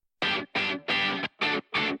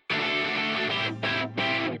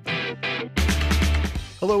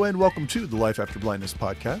Hello and welcome to the Life After Blindness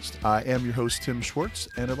podcast. I am your host, Tim Schwartz,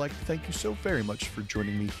 and I'd like to thank you so very much for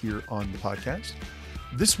joining me here on the podcast.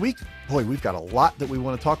 This week, boy, we've got a lot that we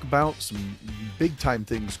want to talk about, some big time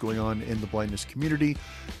things going on in the blindness community,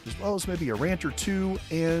 as well as maybe a rant or two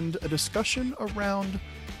and a discussion around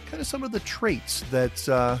kind of some of the traits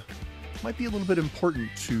that might be a little bit important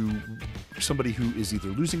to somebody who is either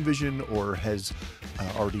losing vision or has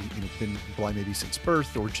already been blind maybe since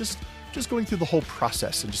birth, or just going through the whole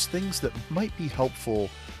process, and just things that might be helpful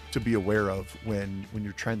to be aware of when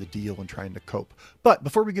you're trying to deal and trying to cope. But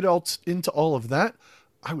before we get into all of that,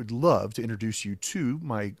 I would love to introduce you to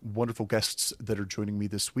my wonderful guests that are joining me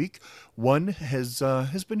this week. One has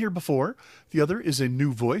been here before. The other is a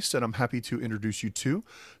new voice, and I'm happy to introduce you to.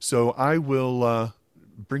 So I will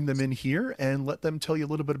bring them in here and let them tell you a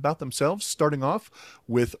little bit about themselves, starting off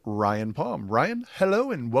with Ryan Palm. Ryan,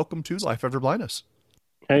 hello, and welcome to Life After Blindness.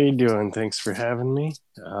 How you doing? Thanks for having me.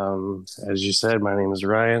 As you said, my name is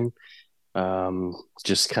Ryan.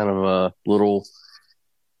 Just kind of a little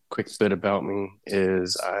quick bit about me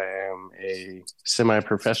is I am a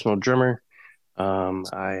semi-professional drummer.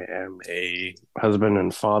 I am a husband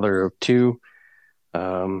and father of two.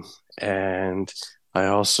 And I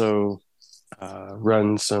also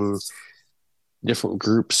run some different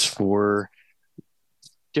groups for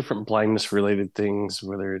different blindness related things,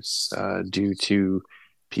 whether it's due to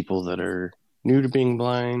people that are new to being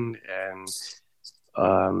blind, and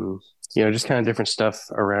just kind of different stuff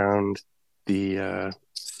around the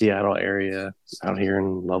Seattle area out here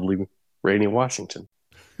in lovely rainy Washington.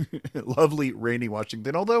 Lovely rainy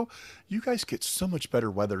Washington, although you guys get so much better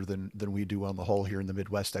weather than we do on the whole here in the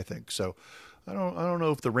Midwest, I think. So I don't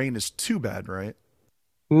know if the rain is too bad, right?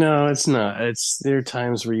 No, it's not. There are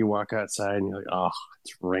times where you walk outside and you're like, oh,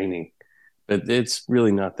 it's raining. But it's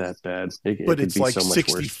really not that bad. It But could it's be like so much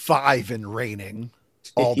worse. 65 and raining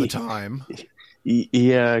all the time.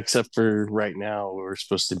 Yeah, except for right now, we're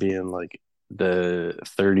supposed to be in like the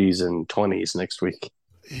 30s and 20s next week.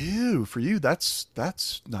 Ew, for you, that's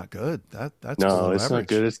not good. That's No, below it's not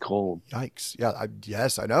good. average. It's cold. Yikes. Yeah,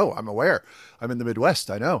 yes, I know. I'm aware. I'm in the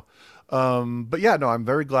Midwest. I know. But yeah, no, I'm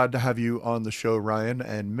very glad to have you on the show, Ryan,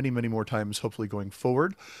 and many, many more times, hopefully going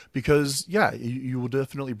forward, because yeah, you will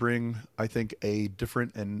definitely bring, I think, a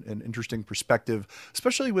different and interesting perspective,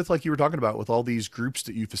 especially with, like you were talking about, with all these groups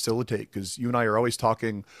that you facilitate, because you and I are always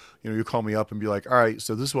talking, you call me up and be like, all right,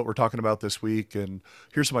 so this is what we're talking about this week, and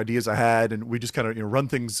here's some ideas I had, and we just kind of, run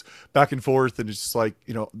things back and forth. And it's just like,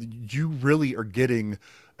 you really are getting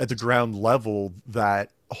at the ground level that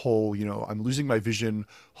whole, I'm losing my vision.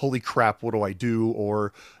 Holy crap, what do I do?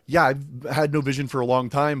 Or, yeah, I've had no vision for a long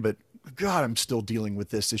time, but God, I'm still dealing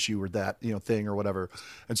with this issue or that, thing or whatever.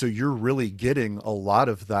 And so you're really getting a lot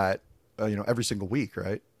of that, every single week,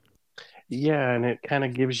 right? Yeah, and it kind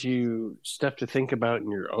of gives you stuff to think about in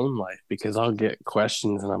your own life, because I'll get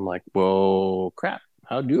questions and I'm like, well, crap,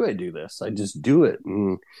 how do I do this? I just do it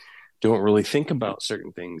and don't really think about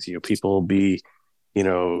certain things. People will be,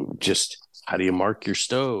 just how do you mark your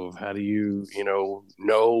stove? How do you,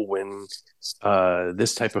 know when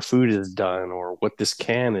this type of food is done, or what this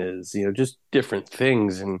can is, just different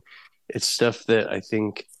things. And it's stuff that I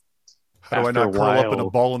think How do I after a not curl up in a while,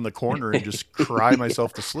 ball in the corner and just cry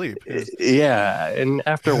myself to sleep? yeah. And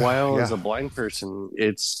after a while, as Yeah, a blind person,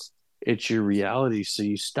 it's your reality. So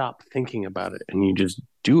you stop thinking about it and you just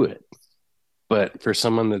do it. But for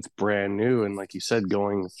someone that's brand new, and like you said,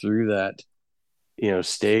 going through that,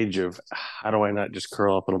 stage of how do I not just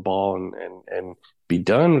curl up in a ball and be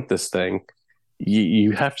done with this thing,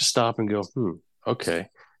 you have to stop and go, okay,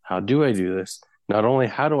 how do I do this? Not only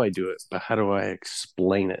how do I do it, but how do I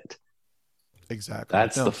explain it? exactly.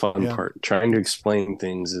 That's the No, fun yeah. part. Trying to explain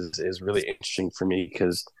things is really interesting for me,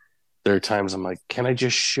 because there are times I'm like, can I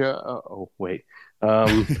just show? Oh, wait.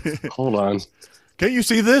 Hold on. Can't you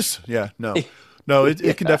see this? Yeah, no. No, it can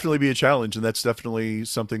Yeah. definitely be a challenge, and that's definitely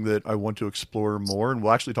something that I want to explore more. And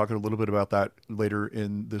we'll actually talk a little bit about that later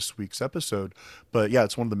in this week's episode. But yeah,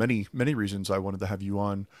 it's one of the many, many reasons I wanted to have you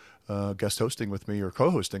on guest hosting with me, or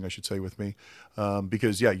co-hosting, I should say, with me,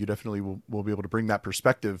 because yeah, you definitely will be able to bring that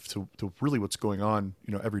perspective to really what's going on,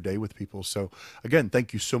 every day with people. So again,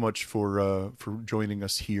 thank you so much for joining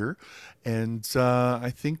us here, and I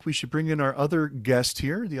think we should bring in our other guest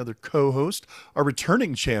here, the other co-host, our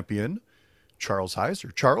returning champion, Charles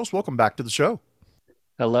Heiser. Charles, welcome back to the show.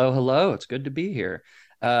 Hello, hello. It's good to be here.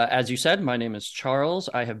 As you said, my name is Charles.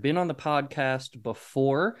 I have been on the podcast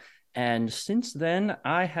before, and since then,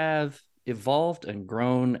 I have evolved and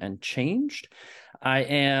grown and changed. I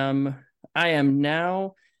am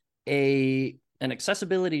now a an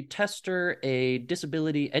accessibility tester, a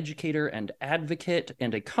disability educator and advocate,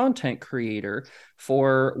 and a content creator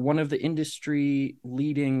for one of the industry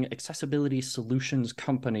leading accessibility solutions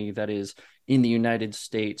company that is in the United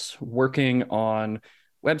States, working on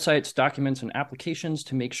websites, documents, and applications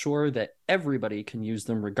to make sure that everybody can use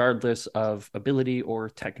them regardless of ability or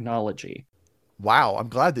technology. Wow, I'm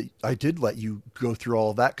glad that I did let you go through all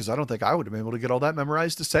of that, because I don't think I would have been able to get all that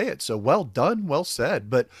memorized to say it. So well done, well said.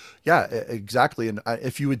 But yeah, exactly. And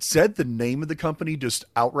if you had said the name of the company just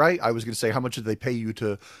outright, I was going to say, how much did they pay you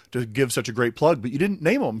to give such a great plug? But you didn't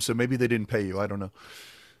name them, so maybe they didn't pay you. I don't know.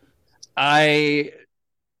 I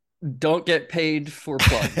don't get paid for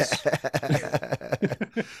plugs.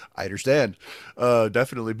 I understand,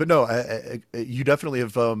 definitely. But no, you definitely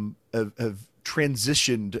have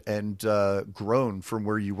transitioned and grown from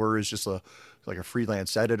where you were as just like a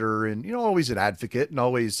freelance editor, and always an advocate and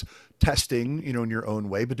always testing in your own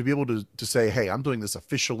way. But to be able to say, hey, I'm doing this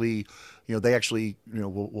officially, they actually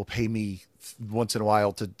will pay me once in a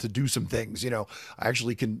while to do some things. I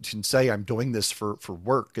actually can say I'm doing this for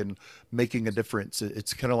work and making a difference.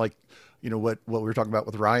 It's kind of like what we were talking about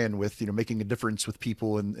with Ryan, with making a difference with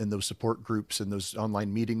people in those support groups and those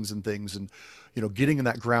online meetings and things, and getting in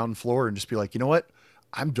that ground floor and just be like, what,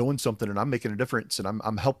 I'm doing something and I'm making a difference and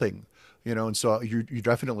I'm helping, and so you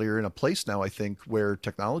definitely are in a place now, I think, where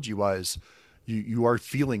technology wise you are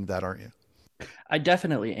feeling that, aren't you? I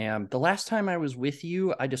definitely am. The last time I was with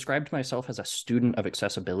you, I described myself as a student of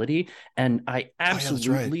accessibility, and I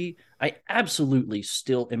absolutely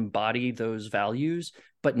still embody those values,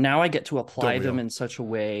 but now I get to apply them in such a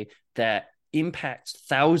way that impacts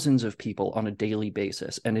thousands of people on a daily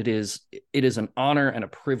basis. And it is an honor and a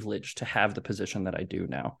privilege to have the position that I do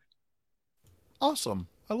now. Awesome.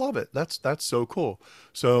 I love it. That's so cool.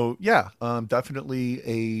 So yeah, definitely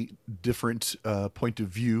a different point of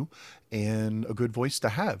view and a good voice to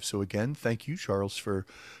have. So again, thank you, Charles, for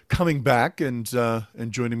coming back and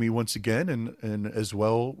joining me once again, and as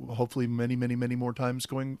well, hopefully many more times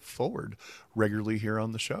going forward regularly here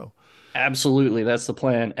on the show. Absolutely, that's the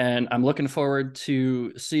plan, and I'm looking forward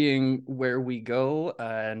to seeing where we go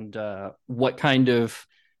and what kind of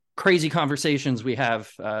crazy conversations we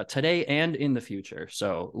have today and in the future.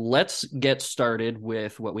 So let's get started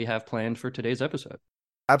with what we have planned for today's episode.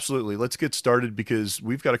 Absolutely. Let's get started, because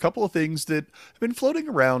we've got a couple of things that have been floating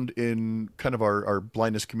around in kind of our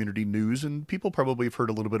blindness community news, and people probably have heard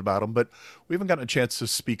a little bit about them, but we haven't gotten a chance to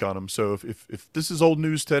speak on them. So if this is old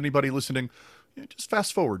news to anybody listening, just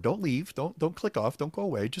fast forward. Don't leave. Don't click off. Don't go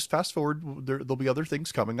away. Just fast forward. There'll be other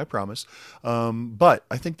things coming, I promise. But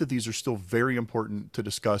I think that these are still very important to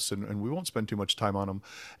discuss, and we won't spend too much time on them.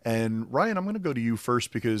 And Ryan, I'm going to go to you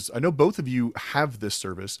first, because I know both of you have this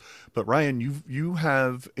service, but Ryan, you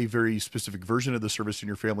have a very specific version of the service in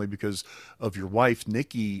your family because of your wife,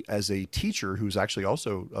 Nikki, as a teacher who's actually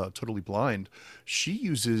also totally blind. She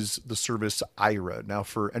uses the service Aira. Now,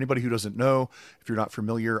 for anybody who doesn't know, if you're not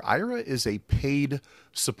familiar, Aira is a paid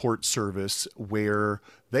support service where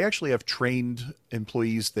they actually have trained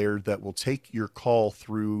employees there that will take your call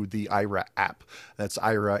through the Aira app. That's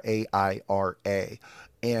Aira, AIRA.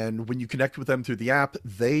 And when you connect with them through the app,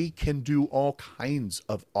 they can do all kinds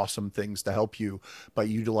of awesome things to help you by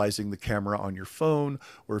utilizing the camera on your phone,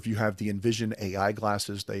 or if you have the Envision AI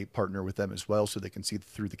glasses, they partner with them as well, so they can see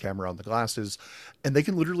through the camera on the glasses. And they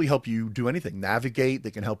can literally help you do anything, navigate.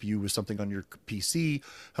 They can help you with something on your PC,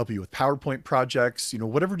 help you with PowerPoint projects,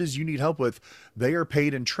 whatever it is you need help with. They are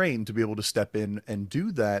paid and trained to be able to step in and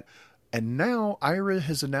do that. And now Aira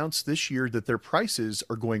has announced this year that their prices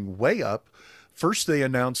are going way up. First, they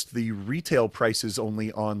announced the retail prices only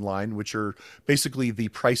online, which are basically the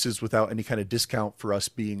prices without any kind of discount for us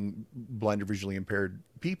being blind or visually impaired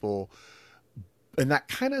people. And that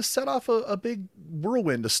kind of set off a big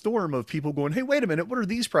whirlwind, a storm of people going, hey, wait a minute, what are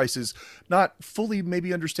these prices? Not fully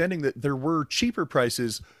maybe understanding that there were cheaper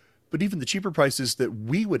prices, but even the cheaper prices that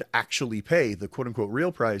we would actually pay, the quote unquote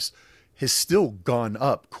real price, has still gone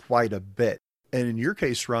up quite a bit. And in your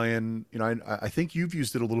case, Ryan, I think you've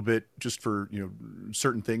used it a little bit just for,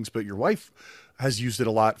 certain things, but your wife has used it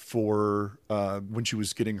a lot for when she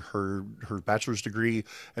was getting her bachelor's degree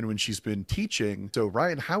and when she's been teaching. So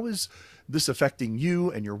Ryan, how is this affecting you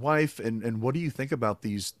and your wife? And what do you think about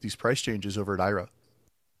these price changes over at Aira?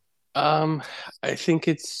 I think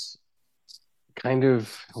it's kind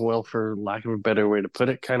of, well, for lack of a better way to put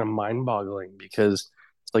it, kind of mind-boggling, because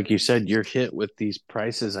like you said, you're hit with these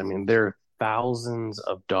prices. I mean, they're thousands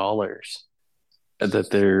of dollars that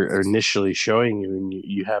they're initially showing you, and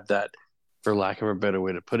you have that, for lack of a better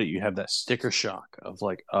way to put it, you have that sticker shock of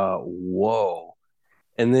like, whoa.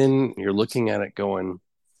 And then you're looking at it going,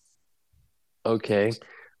 okay,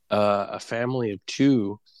 a family of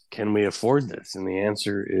two, can we afford this? And the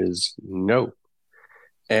answer is no.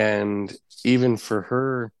 And even for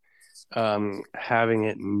her, having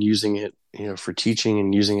it and using it, for teaching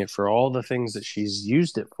and using it for all the things that she's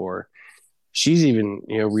used it for, she's even,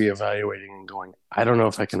 reevaluating and going, I don't know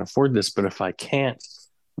if I can afford this, but if I can't,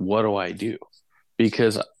 what do I do?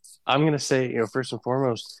 Because I'm going to say, first and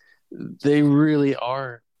foremost, they really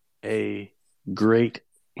are a great,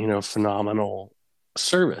 phenomenal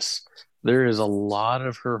service. There is a lot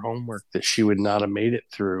of her homework that she would not have made it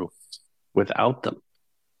through without them.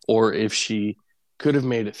 Or if she could have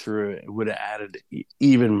made it through, it would have added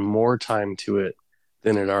even more time to it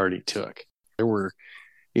than it already took. There were,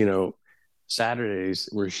 you know, Saturdays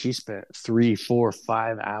where she spent 3, 4,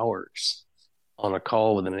 5 hours on a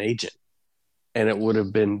call with an agent. And it would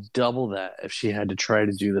have been double that if she had to try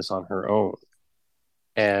to do this on her own.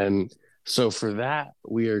 And so for that,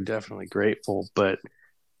 we are definitely grateful. But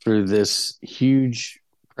for this huge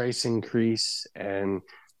price increase and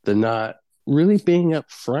the not really being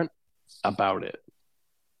upfront about it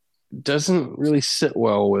doesn't really sit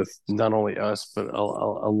well with not only us, but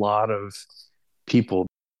a lot of people.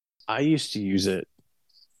 I used to use it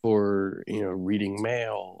for, reading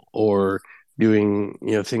mail or doing,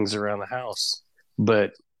 things around the house.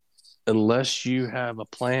 But unless you have a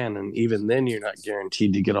plan, and even then you're not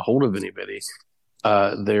guaranteed to get a hold of anybody,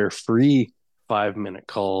 their free 5-minute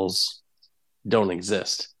calls don't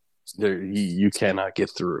exist. You cannot get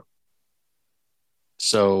through.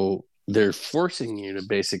 So they're forcing you to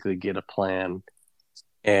basically get a plan.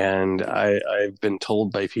 And I've been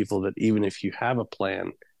told by people that even if you have a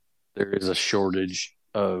plan, there is a shortage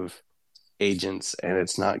of agents, and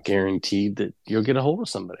it's not guaranteed that you'll get a hold of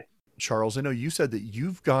somebody. Charles, I know you said that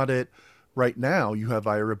you've got it right now. You have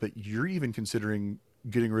Aira, but you're even considering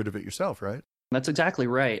getting rid of it yourself, right? That's exactly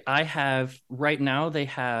right. I have right now, they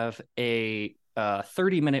have a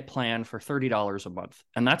 30-minute plan for $30 a month.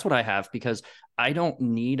 And that's what I have because I don't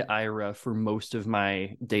need Aira for most of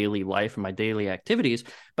my daily life and my daily activities,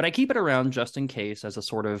 but I keep it around just in case as a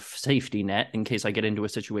sort of safety net in case I get into a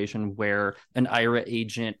situation where an Aira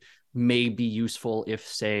agent may be useful if,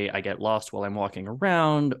 say, I get lost while I'm walking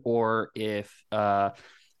around, or if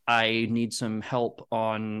I need some help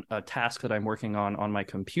on a task that I'm working on my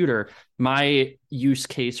computer. My use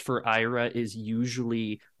case for Aira is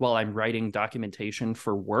usually while I'm writing documentation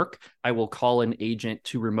for work, I will call an agent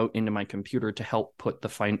to remote into my computer to help put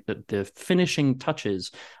the finishing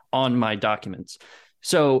touches on my documents.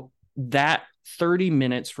 So that 30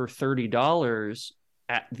 minutes for $30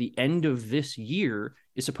 at the end of this year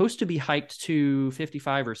is supposed to be hiked to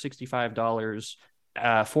 $55 or $65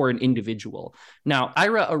 for an individual. Now,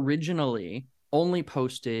 Aira originally only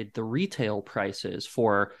posted the retail prices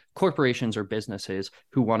for corporations or businesses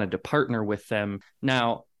who wanted to partner with them.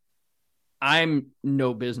 Now, I'm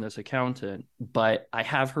no business accountant, but I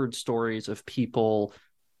have heard stories of people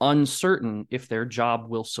uncertain if their job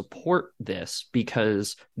will support this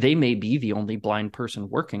because they may be the only blind person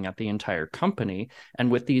working at the entire company. And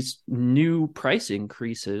with these new price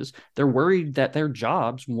increases, they're worried that their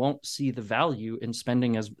jobs won't see the value in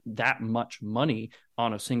spending that much money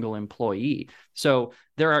on a single employee. So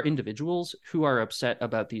there are individuals who are upset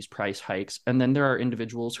about these price hikes, and then there are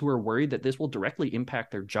individuals who are worried that this will directly impact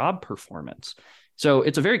their job performance. So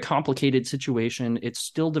it's a very complicated situation. It's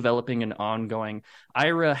still developing and ongoing.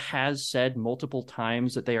 Aira has said multiple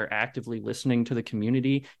times that they are actively listening to the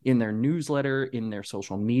community in their newsletter, in their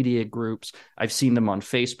social media groups. I've seen them on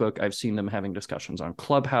Facebook. I've seen them having discussions on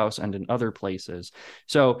Clubhouse and in other places.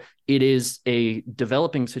 So it is a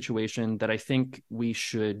developing situation that I think we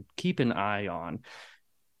should keep an eye on.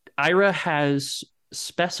 Aira has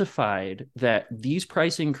specified that these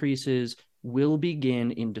price increases will begin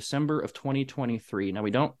in December of 2023.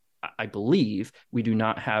 Now, I believe we do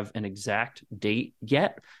not have an exact date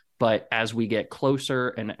yet, but as we get closer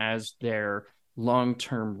and as their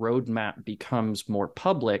long-term roadmap becomes more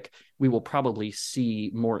public, we will probably see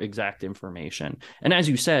more exact information. And as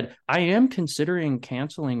you said, I am considering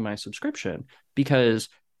canceling my subscription because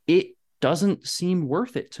it doesn't seem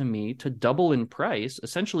worth it to me to double in price,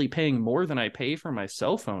 essentially paying more than I pay for my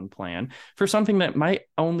cell phone plan for something that might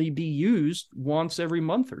only be used once every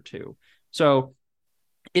month or two. So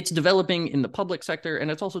it's developing in the public sector,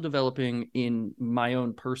 and it's also developing in my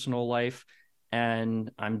own personal life.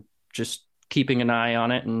 And I'm just keeping an eye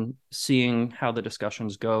on it and seeing how the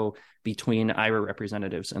discussions go between Aira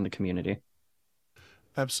representatives and the community.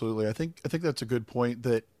 Absolutely. I think that's a good point,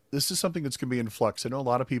 that this is something that's going to be in flux. I know a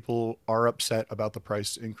lot of people are upset about the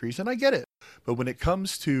price increase, and I get it. But when it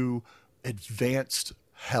comes to advanced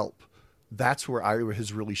help, that's where Ira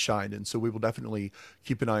has really shined. And so we will definitely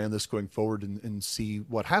keep an eye on this going forward and see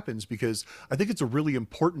what happens, because I think it's a really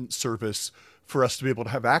important service for us to be able to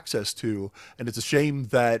have access to. And it's a shame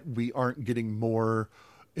that we aren't getting more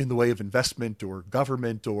in the way of investment or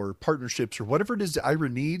government or partnerships or whatever it is that Ira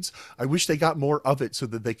needs. I wish they got more of it so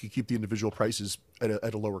that they could keep the individual prices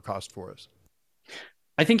at a lower cost for us.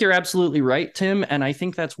 I think you're absolutely right, Tim. And I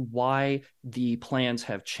think that's why the plans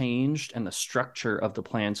have changed and the structure of the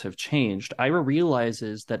plans have changed. Ira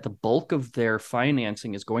realizes that the bulk of their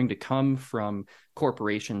financing is going to come from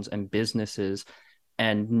corporations and businesses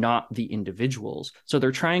and not the individuals. So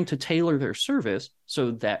they're trying to tailor their service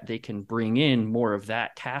so that they can bring in more of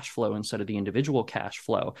that cash flow instead of the individual cash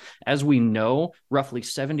flow. As we know, roughly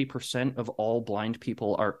 70% of all blind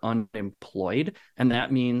people are unemployed, and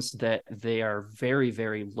that means that they are very,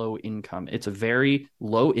 very low income. It's a very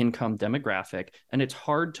low income demographic, and it's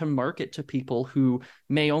hard to market to people who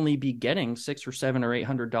may only be getting $600 or $700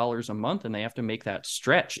 or $800 a month, and they have to make that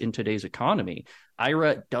stretch in today's economy.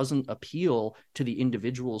 Ira doesn't appeal to the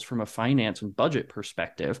individuals from a finance and budget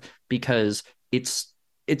perspective because it's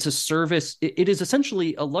a service. It is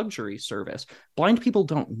essentially a luxury service. Blind people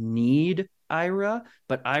don't need Ira,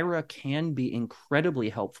 but Ira can be incredibly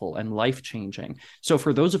helpful and life-changing. So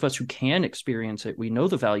for those of us who can experience it, we know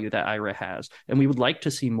the value that Ira has, and we would like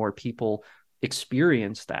to see more people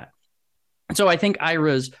experience that. So I think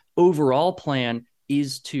Ira's overall plan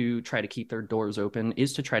is to try to keep their doors open,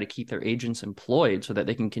 is to try to keep their agents employed so that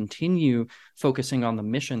they can continue focusing on the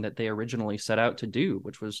mission that they originally set out to do,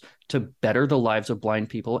 which was to better the lives of blind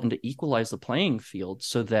people and to equalize the playing field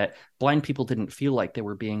so that blind people didn't feel like they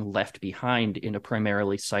were being left behind in a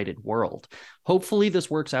primarily sighted world. Hopefully this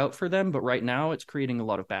works out for them, but right now it's creating a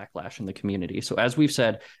lot of backlash in the community. So as we've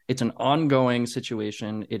said, it's an ongoing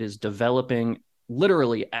situation. It is developing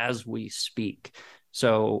literally as we speak.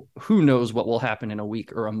 So who knows what will happen in a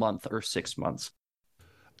week or a month or 6 months.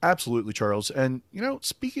 Absolutely, Charles. And,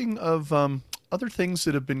 speaking of other things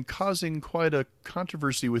that have been causing quite a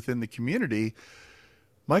controversy within the community,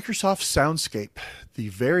 Microsoft Soundscape, the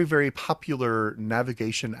very, very popular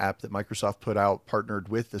navigation app that Microsoft put out, partnered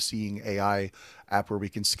with the Seeing AI app where we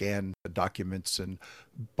can scan documents and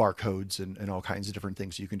barcodes and all kinds of different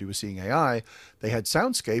things you can do with Seeing AI. They had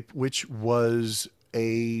Soundscape, which was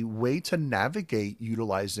a way to navigate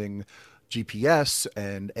utilizing GPS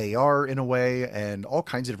and AR in a way, and all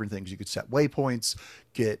kinds of different things. You could set waypoints,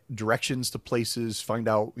 get directions to places, find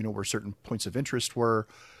out, where certain points of interest were.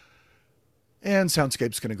 And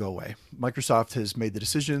Soundscape's going to go away. Microsoft has made the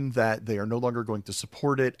decision that they are no longer going to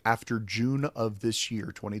support it after June of this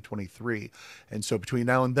year, 2023. And so between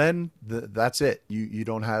now and then, that's it. You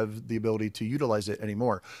don't have the ability to utilize it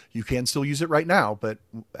anymore. You can still use it right now, but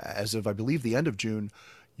as of, I believe, the end of June,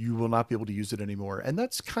 you will not be able to use it anymore. And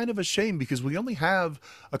that's kind of a shame because we only have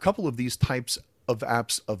a couple of these types of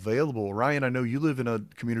apps available. Ryan, I know you live in a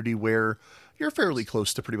community where you're fairly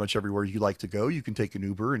close to pretty much everywhere you like to go. You can take an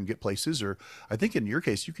Uber and get places, or I think in your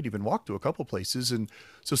case, you could even walk to a couple places. And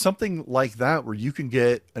so something like that, where you can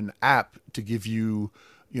get an app to give you,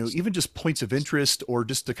 even just points of interest or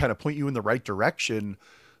just to kind of point you in the right direction,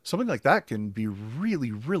 something like that can be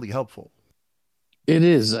really, really helpful. It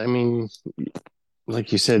is. I mean,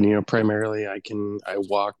 like you said, primarily I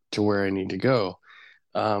walk to where I need to go.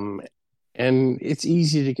 And it's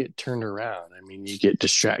easy to get turned around. I mean, you get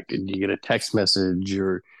distracted, you get a text message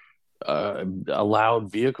or a loud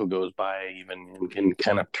vehicle goes by even and can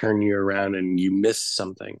kind of turn you around and you miss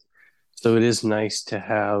something. So it is nice to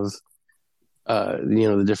have,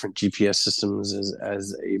 the different GPS systems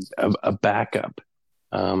as a backup.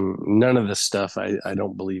 None of this stuff I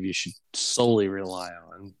don't believe you should solely rely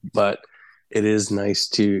on, but it is nice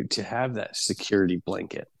to have that security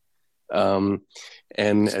blanket.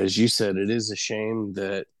 And as you said, it is a shame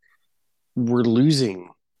that we're losing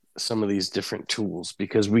some of these different tools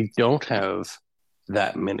because we don't have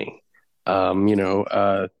that many.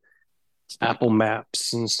 Apple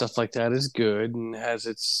Maps and stuff like that is good and has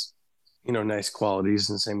its, nice qualities,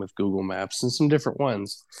 and same with Google Maps and some different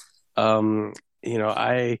ones.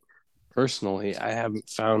 I personally, I haven't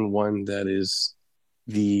found one that is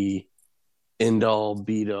the end all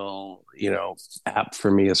be all, app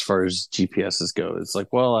for me as far as GPSs go. It's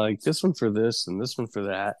like, well, I like this one for this and this one for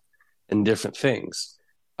that and different things.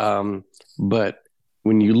 But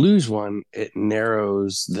when you lose one, it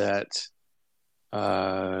narrows that,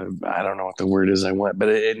 I don't know what the word is I want, but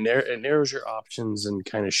it narrows your options and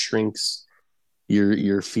kind of shrinks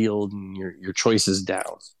your field and your choices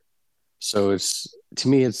down. So to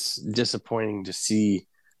me, it's disappointing to see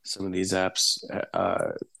some of these apps,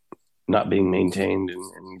 not being maintained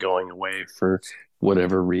and going away for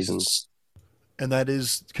whatever reasons. And that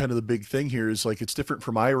is kind of the big thing here is like it's different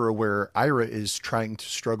from Ira, where Ira is trying to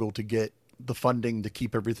struggle to get the funding to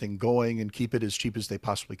keep everything going and keep it as cheap as they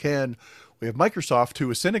possibly can. We have Microsoft, who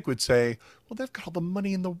a cynic would say, well, they've got all the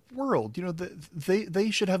money in the world. You know, they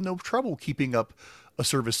should have no trouble keeping up a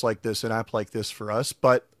service like this, an app like this for us.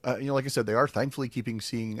 But, you know, like I said, they are thankfully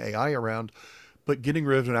seeing AI around. But getting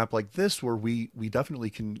rid of an app like this, where we definitely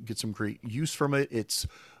can get some great use from it. It's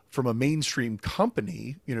from a mainstream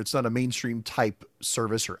company. You know, it's not a mainstream type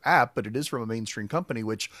service or app, but it is from a mainstream company,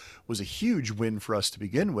 which was a huge win for us to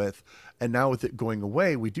begin with. And now with it going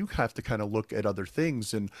away, we do have to kind of look at other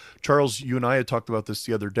things. And Charles, you and I had talked about this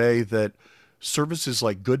the other day, that services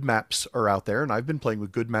like Good Maps are out there, and I've been playing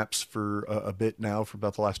with Good Maps for a bit now, for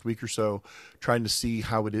about the last week or so, trying to see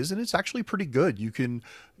how it is, and it's actually pretty good. You can,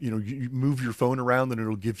 you know, you move your phone around and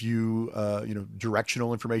it'll give you, you know,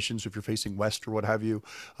 directional information. So if you're facing west or what have you,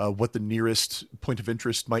 what the nearest point of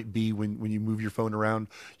interest might be when you move your phone around.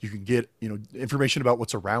 You can get, you know, information about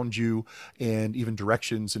what's around you and even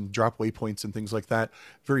directions and drop waypoints and things like that.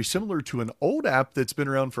 Very similar to an old app that's been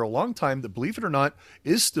around for a long time that, believe it or not,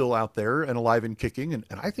 is still out there and alive and kicking, and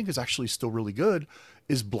I think is actually still really good,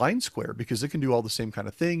 is Blind Square, because it can do all the same kind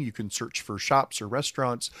of thing. You can search for shops or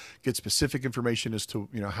restaurants, get specific information as to,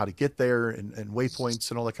 you know, how to get there and waypoints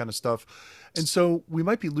and all that kind of stuff. And so we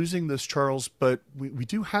might be losing this, Charles, but we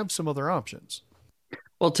do have some other options.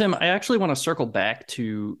 Well, Tim, I actually want to circle back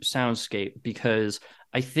to Soundscape, because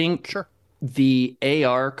I think Sure. the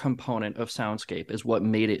AR component of Soundscape is what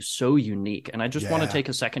made it so unique. And I just want to take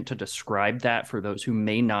a second to describe that for those who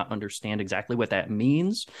may not understand exactly what that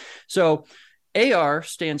means. So AR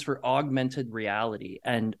stands for augmented reality.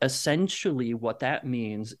 And essentially what that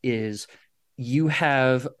means is you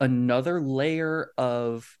have another layer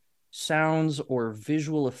of sounds or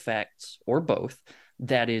visual effects, or both,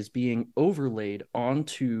 that is being overlaid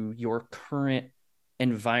onto your current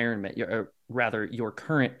environment, your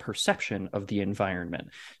current perception of the environment.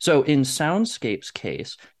 So in Soundscape's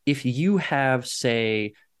case, if you have,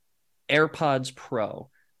 say, AirPods Pro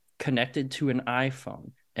connected to an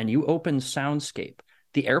iPhone and you open Soundscape,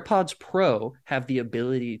 the AirPods Pro have the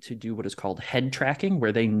ability to do what is called head tracking,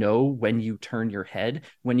 where they know when you turn your head,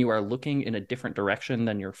 when you are looking in a different direction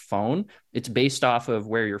than your phone. It's based off of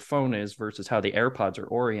where your phone is versus how the AirPods are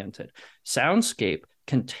oriented. Soundscape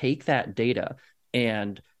can take that data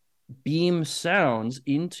and beam sounds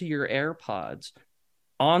into your AirPods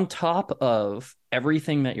on top of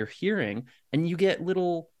everything that you're hearing, and you get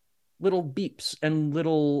little beeps and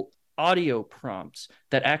little audio prompts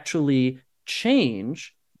that actually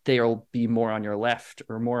change. They'll be more on your left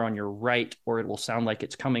or more on your right, or it will sound like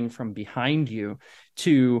it's coming from behind you,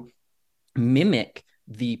 to mimic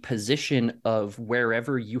the position of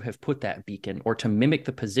wherever you have put that beacon, or to mimic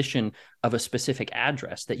the position of a specific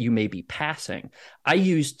address that you may be passing. I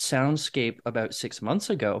used Soundscape about 6 months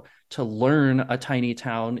ago to learn a tiny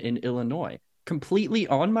town in Illinois, completely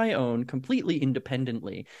on my own, completely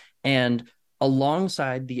independently. And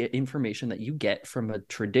alongside the information that you get from a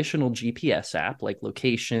traditional GPS app, like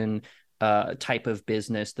location, type of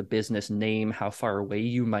business, the business name, how far away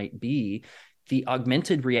you might be, the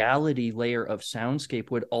augmented reality layer of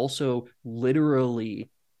Soundscape would also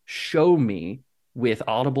literally show me with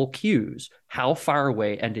audible cues how far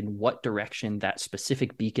away and in what direction that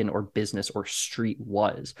specific beacon or business or street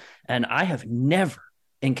was. And I have never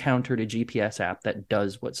encountered a GPS app that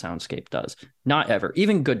does what Soundscape does. Not ever.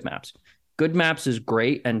 Even Good Maps. Good Maps is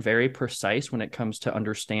great and very precise when it comes to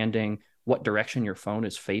understanding what direction your phone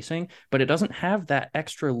is facing, but it doesn't have that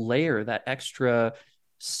extra layer, that extra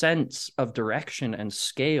sense of direction and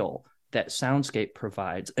scale that Soundscape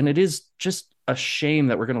provides. And it is just a shame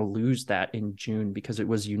that we're going to lose that in June, because it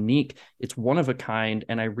was unique. It's one of a kind.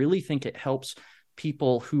 And I really think it helps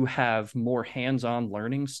people who have more hands-on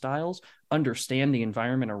learning styles understand the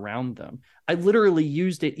environment around them. I literally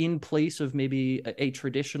used it in place of maybe a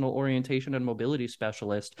traditional orientation and mobility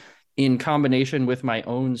specialist, in combination with my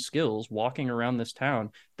own skills walking around this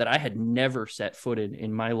town that I had never set foot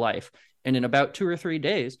in my life. And in about 2 or 3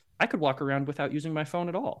 days, I could walk around without using my phone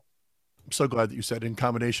at all. I'm so glad that you said in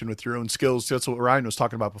combination with your own skills. That's what Ryan was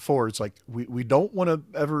talking about before. It's like we don't want to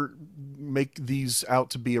ever make these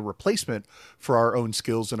out to be a replacement for our own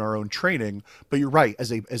skills and our own training. But you're right,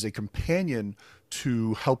 as a companion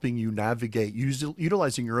to helping you navigate,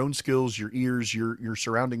 utilizing your own skills, your ears, your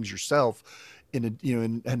surroundings, yourself,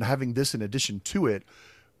 and having this in addition to it.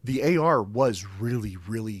 The AR was really,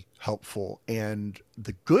 really helpful. And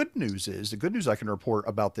the good news I can report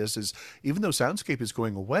about this is, even though Soundscape is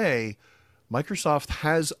going away, Microsoft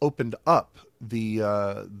has opened up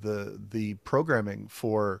the programming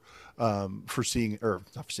for seeing, or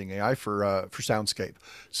not for seeing AI, for Soundscape.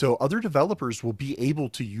 So other developers will be able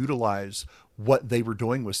to utilize what they were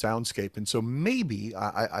doing with Soundscape. And so maybe,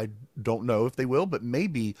 I don't know if they will, but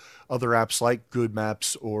maybe other apps like Good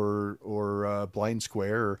Maps or Blind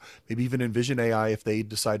Square, or maybe even Envision AI, if they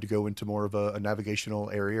decide to go into more of a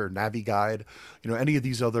navigational area, or NaviGuide, any of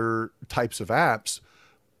these other types of apps,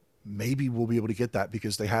 maybe we'll be able to get that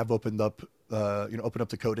because they have opened up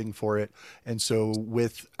the coding for it. And so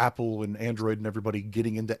with Apple and Android and everybody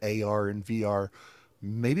getting into AR and VR,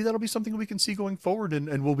 maybe that'll be something we can see going forward,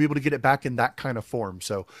 and we'll be able to get it back in that kind of form.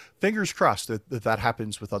 So fingers crossed that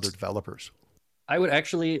happens with other developers. I would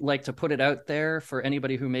actually like to put it out there for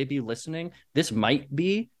anybody who may be listening. This might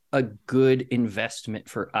be a good investment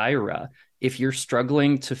for Aira. If you're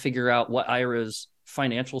struggling to figure out what Aira's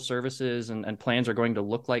financial services and plans are going to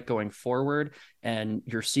look like going forward, and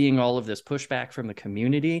you're seeing all of this pushback from the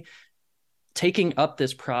community, taking up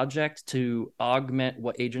this project to augment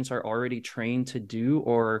what agents are already trained to do,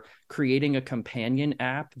 or creating a companion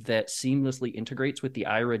app that seamlessly integrates with the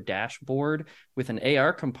Aira dashboard with an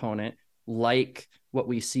AR component like what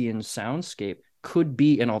we see in Soundscape, could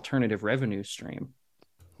be an alternative revenue stream.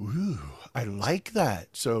 Ooh, I like that.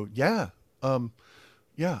 So yeah,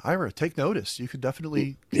 Aira, take notice. You could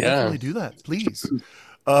definitely do that, please.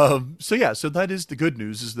 So that is the good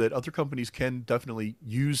news, is that other companies can definitely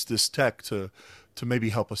use this tech to maybe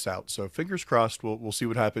help us out. So fingers crossed, we'll see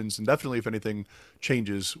what happens. And definitely if anything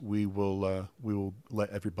changes, we will let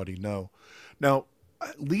everybody know. Now,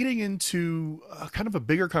 leading into kind of a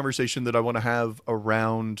bigger conversation that I want to have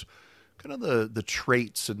around kind of the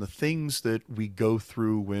traits and the things that we go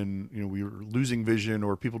through when, we are losing vision,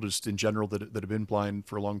 or people just in general that have been blind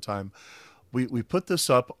for a long time. We put this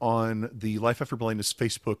up on the Life After Blindness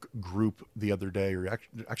Facebook group the other day, or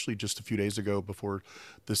actually just a few days ago before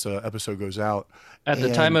this episode goes out. At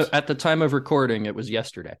the time of recording, it was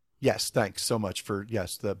yesterday. Yes, thanks so much for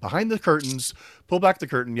the behind the curtains, pull back the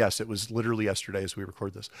curtain. Yes, it was literally yesterday as we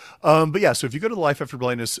record this. But yeah, so if you go to the Life After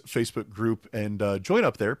Blindness Facebook group and join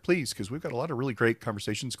up there, please, because we've got a lot of really great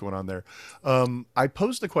conversations going on there. I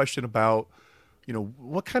posed a question about,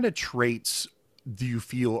 what kind of traits do you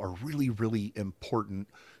feel are really, really important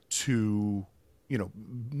to,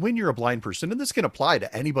 when you're a blind person? And this can apply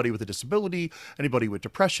to anybody with a disability, anybody with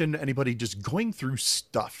depression, anybody just going through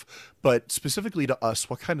stuff. But specifically to us,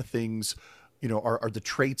 what kind of things, are the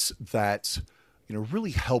traits that,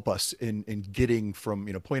 really help us in getting from,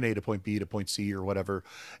 point A to point B to point C or whatever.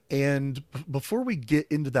 And before we get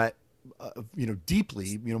into that,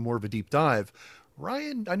 deeply, more of a deep dive,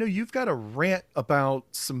 Ryan, I know you've got a rant about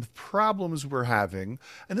some problems we're having.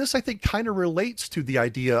 And this, I think, kind of relates to the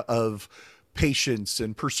idea of patience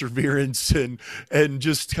and perseverance and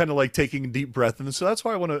just kind of like taking a deep breath. And so that's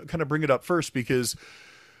why I want to kind of bring it up first, because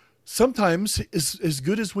sometimes as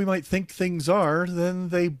good as we might think things are, then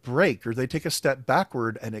they break or they take a step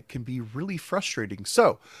backward, and it can be really frustrating.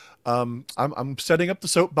 So I'm setting up the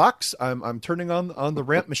soapbox. I'm turning on the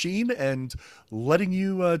rant machine and letting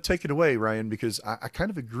you take it away, Ryan, because I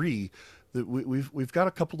kind of agree that we've got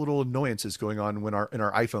a couple little annoyances going on in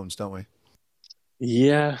our iPhones, don't we?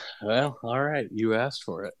 Yeah. Well, all right. You asked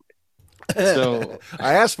for it. So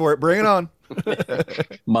I asked for it. Bring it on.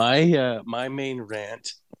 My main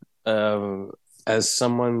rant, as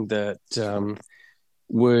someone that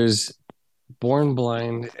was born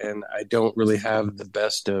blind, and I don't really have the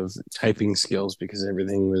best of typing skills because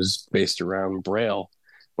everything was based around Braille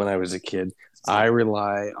when I was a kid. I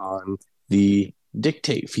rely on the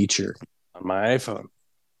dictate feature on my iPhone,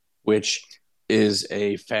 which is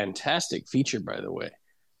a fantastic feature, by the way.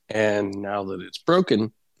 And now that it's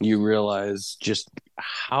broken, you realize just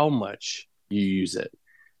how much you use it.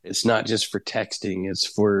 It's not just for texting, it's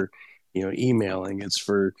for, emailing, it's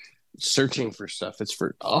for searching for stuff, it's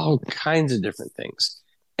for all kinds of different things.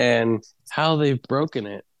 And how they've broken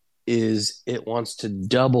it is it wants to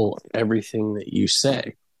double everything that you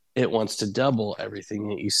say. It wants to double everything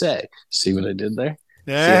that you say. See what I did there?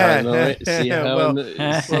 Well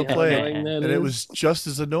played. And it was just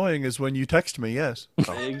as annoying as when you text me. Yes,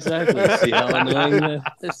 exactly. See how annoying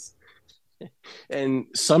that is? And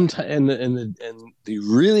sometimes, and the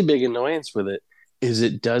really big annoyance with it is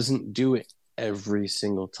it doesn't do it every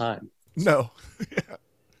single time. No. Yeah.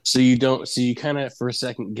 So you kind of for a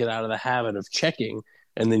second get out of the habit of checking,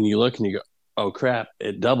 and then you look and you go, oh crap,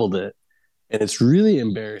 it doubled it. And it's really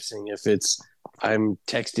embarrassing if I'm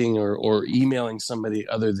texting or emailing somebody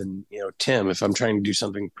other than, Tim, if I'm trying to do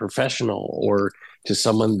something professional or to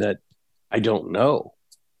someone that I don't know.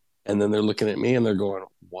 And then they're looking at me and they're going,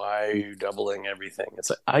 why are you doubling everything? It's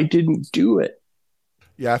like, I didn't do it.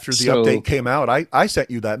 Yeah, after the update came out, I sent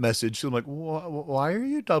you that message. So I'm like, why are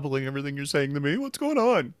you doubling everything you're saying to me? What's going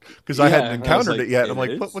on? Because I hadn't encountered it yet. I'm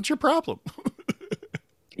like, what's your problem?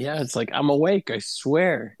 Yeah, it's like, I'm awake, I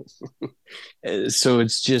swear. So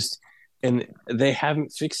it's just, and they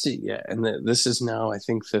haven't fixed it yet. And this is now, I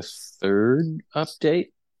think, the third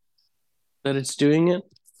update that it's doing it.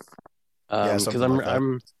 Because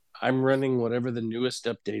I'm running whatever the newest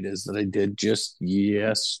update is that I did just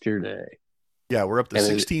yesterday. Yeah, we're up to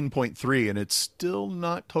 16.3 and it's still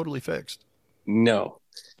not totally fixed. No.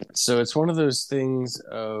 So it's one of those things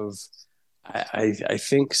of, I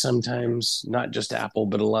think sometimes not just Apple,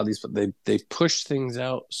 but a lot of these, but they push things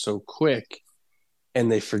out so quick and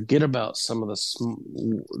they forget about some of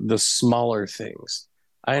the smaller things.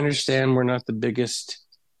 I understand we're not the biggest,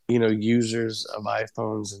 users of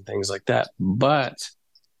iPhones and things like that, but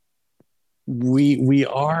we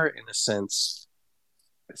are, in a sense,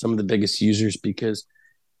 some of the biggest users because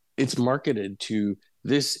it's marketed to,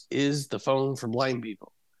 this is the phone for blind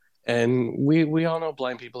people. And we all know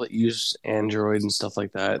blind people that use Android and stuff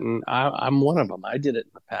like that. And I'm one of them. I did it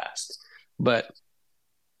in the past. But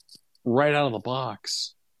right out of the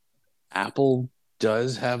box, Apple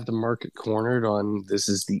does have the market cornered on, this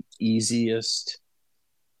is the easiest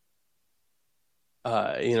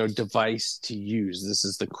device to use. This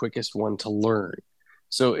is the quickest one to learn.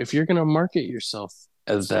 So if you're going to market yourself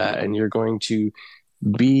as that and you're going to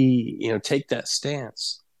be, take that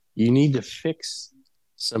stance, you need to fix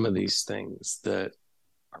some of these things that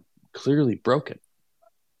are clearly broken.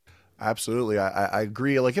 Absolutely. I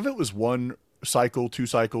agree. Like if it was one cycle, 2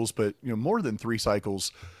 cycles, but more than 3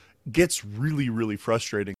 cycles gets really, really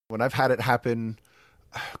frustrating. When I've had it happen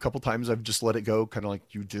a couple times, I've just let it go, kind of like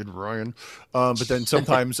you did, Ryan. But then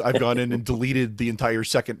sometimes I've gone in and deleted the entire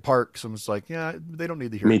second part. So I'm just like, yeah, they don't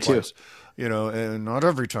need to hear it twice, and not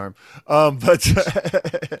every time. But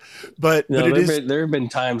there have been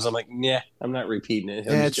times I'm like, yeah, I'm not repeating it.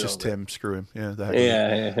 It's just Tim. Screw him.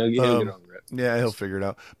 Yeah, he'll get over it. Yeah, he'll figure it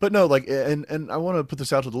out. But no, and I want to put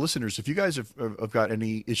this out to the listeners. If you guys have got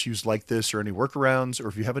any issues like this or any workarounds, or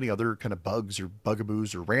if you have any other kind of bugs or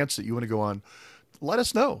bugaboos or rants that you want to go on, let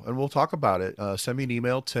us know and we'll talk about it. Send me an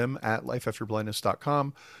email,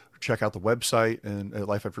 tim@lifeafterblindness.com. Check out the website and at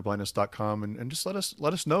lifeafterblindness.com and just let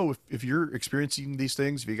us know if you're experiencing these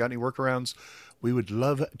things, if you got any workarounds. We would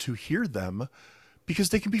love to hear them because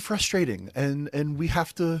they can be frustrating and we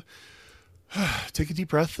have to take a deep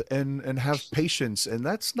breath and have patience. And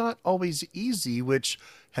that's not always easy, which,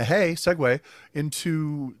 hey, segue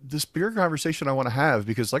into this bigger conversation I want to have,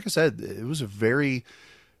 because like I said, it was a very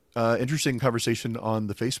interesting conversation on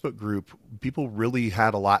the Facebook group. People really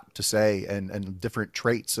had a lot to say and different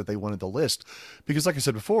traits that they wanted to list. Because like I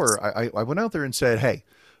said before, I went out there and said, hey,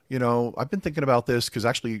 I've been thinking about this because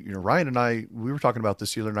actually, Ryan and I, we were talking about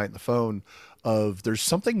this the other night on the phone of there's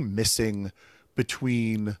something missing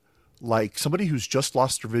between like somebody who's just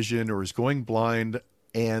lost their vision or is going blind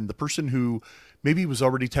and the person who maybe was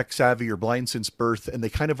already tech savvy or blind since birth and they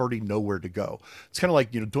kind of already know where to go. It's kind of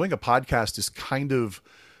like, doing a podcast is kind of,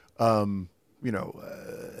 I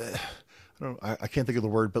can't think of the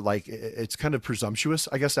word, but like it's kind of presumptuous.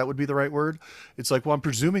 I guess that would be the right word. It's like, well, I'm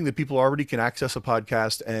presuming that people already can access a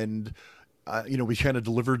podcast and, we kind of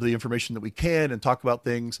deliver the information that we can and talk about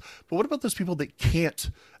things. But what about those people that can't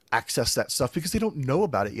access that stuff because they don't know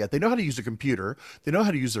about it yet? They know how to use a computer, they know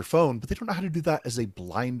how to use their phone, but they don't know how to do that as a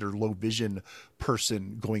blind or low vision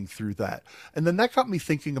person going through that. And then that got me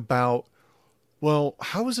thinking about, well,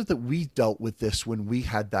 how is it that we dealt with this when we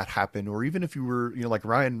had that happen? Or even if you were, like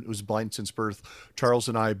Ryan was blind since birth, Charles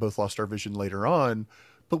and I both lost our vision later on,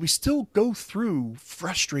 but we still go through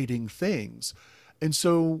frustrating things. And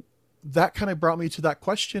so that kind of brought me to that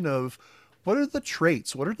question of, what are the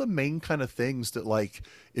traits? What are the main kind of things that, like,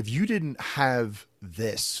 if you didn't have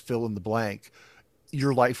this fill in the blank,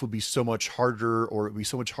 your life would be so much harder, or it would be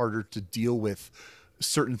so much harder to deal with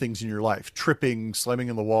certain things in your life? Tripping, slamming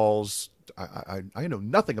in the walls. I know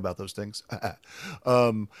nothing about those things.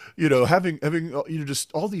 Having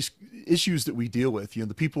just all these issues that we deal with.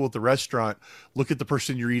 The people at the restaurant look at the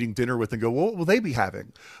person you're eating dinner with and go, well, what will they be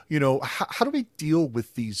having? How do we deal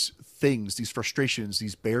with these things, these frustrations,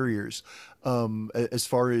 these barriers, as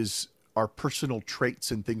far as our personal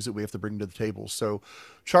traits and things that we have to bring to the table? So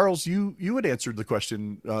Charles, you had answered the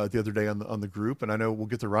question the other day on the group, and I know we'll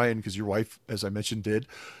get to Ryan because your wife, as I mentioned, did.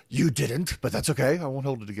 You didn't, but that's okay. I won't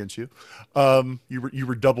hold it against you. You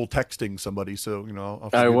were double texting somebody, so I'll I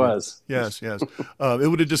forgive you. was. Yes. It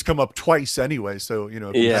would have just come up twice anyway. So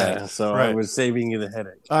if you had, So right. I was saving you the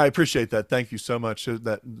headache. I appreciate that. Thank you so much.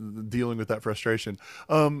 That dealing with that frustration.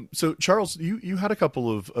 So Charles, you had a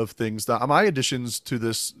couple of things that my additions to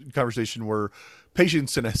this conversation were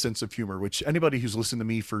patience and a sense of humor, which anybody who's listened to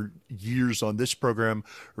me for years on this program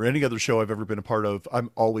or any other show I've ever been a part of,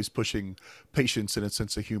 I'm always pushing patience and a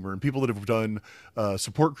sense of humor. And people that have done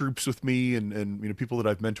support groups with me and people that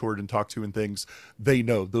I've mentored and talked to and things, they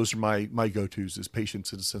know those are my go-tos is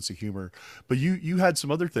patience and a sense of humor. But you had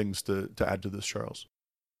some other things to add to this, Charles.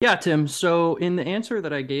 Yeah, Tim. So in the answer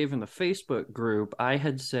that I gave in the Facebook group, I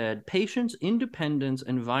had said patience, independence,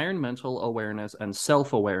 environmental awareness, and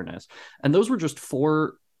self-awareness. And those were just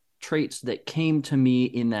 4 traits that came to me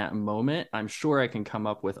in that moment. I'm sure I can come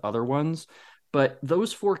up with other ones, but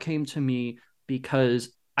those 4 came to me because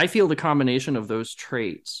I feel the combination of those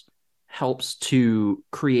traits helps to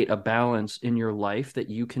create a balance in your life that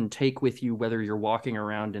you can take with you, whether you're walking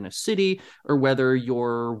around in a city or whether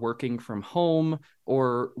you're working from home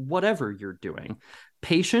or whatever you're doing.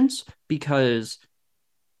 Patience, because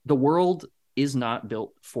the world is not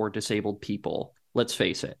built for disabled people. Let's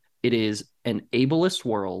face it. It is an ableist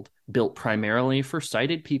world built primarily for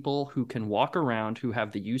sighted people who can walk around, who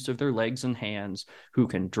have the use of their legs and hands, who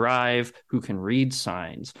can drive, who can read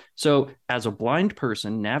signs. So as a blind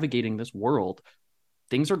person navigating this world,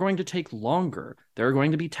 things are going to take longer. There are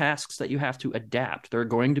going to be tasks that you have to adapt. There are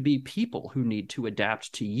going to be people who need to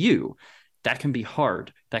adapt to you. That can be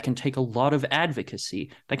hard. That can take a lot of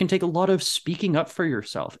advocacy. That can take a lot of speaking up for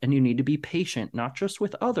yourself. And you need to be patient, not just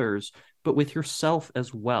with others, but with yourself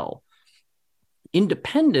as well.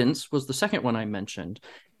 Independence was the second one I mentioned.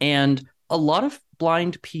 And a lot of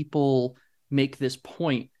blind people make this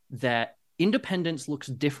point that independence looks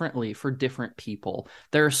differently for different people.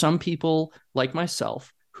 There are some people like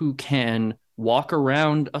myself who can walk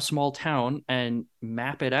around a small town and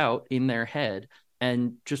map it out in their head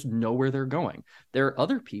and just know where they're going. There are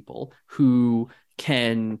other people who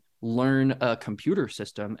can learn a computer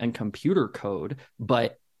system and computer code,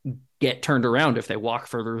 but get turned around if they walk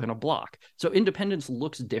further than a block. So independence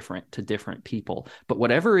looks different to different people. But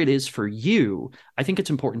whatever it is for you, I think it's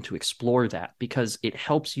important to explore that because it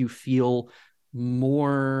helps you feel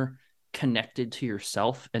more connected to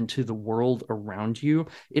yourself and to the world around you.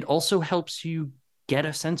 It also helps you get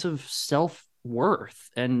a sense of self-worth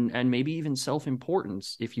and maybe even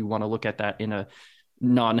self-importance if you want to look at that in a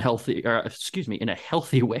in a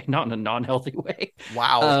healthy way, not in a non-healthy way.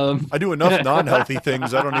 Wow. I do enough non-healthy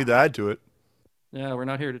things. I don't need to add to it. Yeah, we're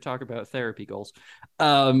not here to talk about therapy goals.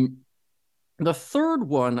 The third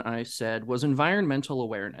one I said was environmental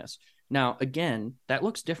awareness. Now, again, that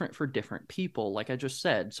looks different for different people. Like I just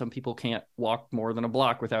said, some people can't walk more than a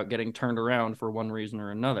block without getting turned around for one reason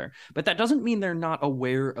or another. But that doesn't mean they're not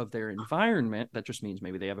aware of their environment. That just means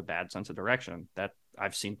maybe they have a bad sense of direction. That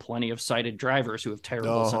I've seen plenty of sighted drivers who have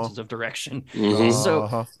terrible senses of direction.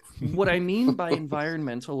 So what I mean by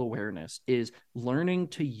environmental awareness is learning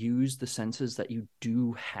to use the senses that you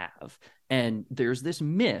do have. And there's this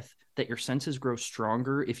myth that your senses grow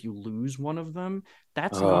stronger if you lose one of them.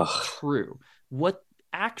 That's not true. What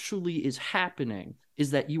actually is happening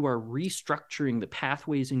is that you are restructuring the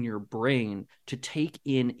pathways in your brain to take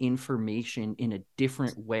in information in a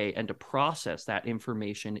different way and to process that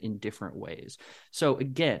information in different ways. So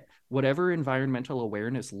again, whatever environmental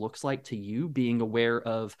awareness looks like to you, being aware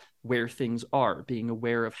of where things are, being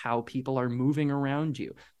aware of how people are moving around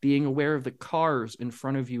you, being aware of the cars in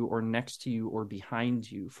front of you or next to you or behind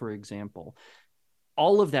you, for example.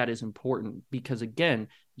 All of that is important because, again,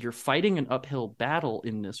 you're fighting an uphill battle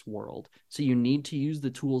in this world. So you need to use the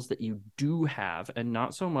tools that you do have and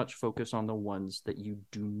not so much focus on the ones that you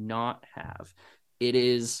do not have. It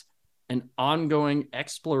is an ongoing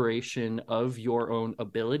exploration of your own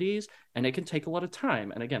abilities, and it can take a lot of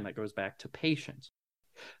time. And again, that goes back to patience.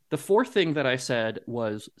 The fourth thing that I said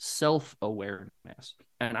was self-awareness.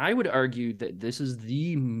 And I would argue that this is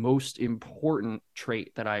the most important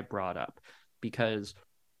trait that I brought up, because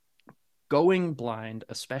going blind,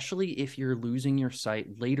 especially if you're losing your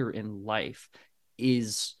sight later in life,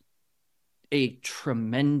 is a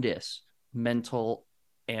tremendous mental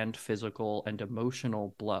and physical and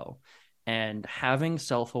emotional blow. And having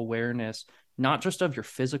self-awareness, not just of your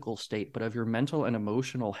physical state, but of your mental and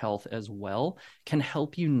emotional health as well, can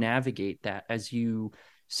help you navigate that as you,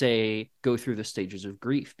 say, go through the stages of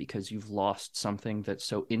grief because you've lost something that's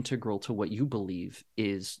so integral to what you believe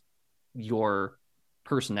is your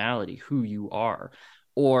personality, who you are,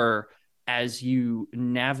 or as you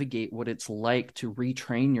navigate what it's like to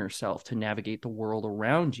retrain yourself to navigate the world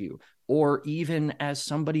around you, or even as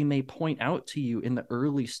somebody may point out to you in the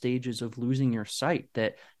early stages of losing your sight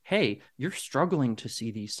that, hey, you're struggling to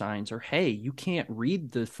see these signs, or hey, you can't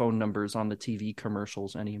read the phone numbers on the TV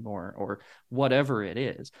commercials anymore, or whatever it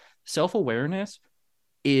is. Self-awareness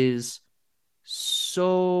is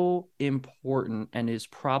so important and is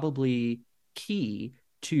probably key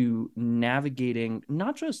to navigating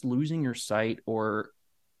not just losing your sight or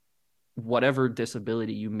whatever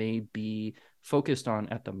disability you may be focused on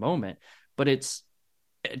at the moment, but it's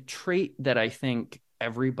a trait that I think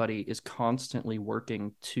everybody is constantly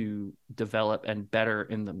working to develop and better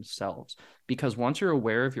in themselves. Because once you're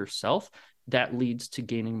aware of yourself, that leads to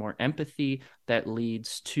gaining more empathy, that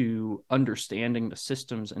leads to understanding the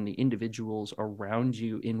systems and the individuals around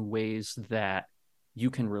you in ways that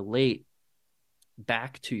you can relate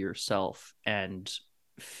back to yourself and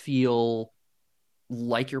feel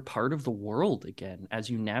like you're part of the world again as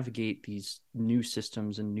you navigate these new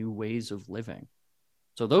systems and new ways of living.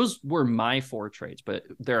 So those were my 4 traits, but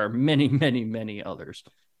there are many, many, many others.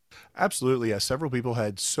 Absolutely. Yeah. Several people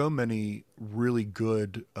had so many really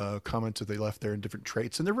good comments that they left there in different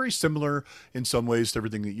traits. And they're very similar in some ways to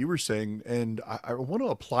everything that you were saying. And I want to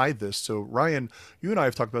apply this. So Ryan, you and I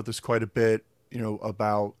have talked about this quite a bit,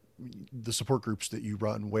 about the support groups that you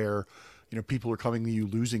run where, people are coming to you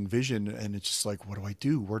losing vision and it's just like, what do I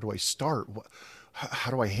do? Where do I start? How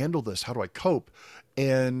do I handle this? How do I cope?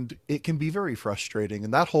 And it can be very frustrating.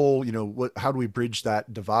 And that whole, how do we bridge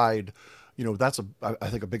that divide? That's I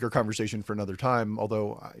think a bigger conversation for another time.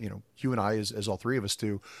 Although, you and I, as all 3 of us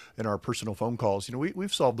do in our personal phone calls,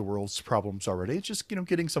 we've solved the world's problems already. It's just,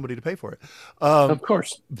 getting somebody to pay for it. Of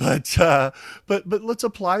course. But let's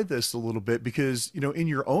apply this a little bit because, in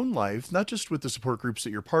your own life, not just with the support groups that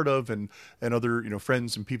you're part of and other,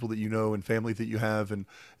 friends and people that and family that you have and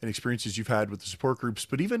experiences you've had with the support groups,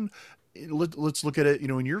 but even let's look at it,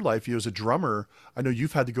 in your life, as a drummer, I know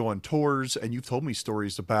you've had to go on tours and you've told me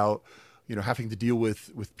stories about, having to deal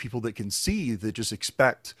with people that can see, that just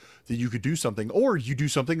expect that you could do something, or you do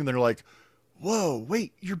something and they're like, whoa,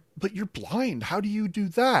 wait, you're blind. How do you do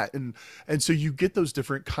that? And so you get those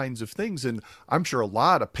different kinds of things. And I'm sure a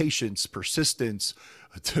lot of patience, persistence,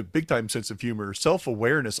 to big time sense of humor,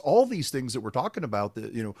 self-awareness, all these things that we're talking about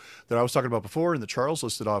that, that I was talking about before and that Charles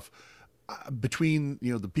listed off, between,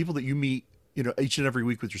 the people that you meet, each and every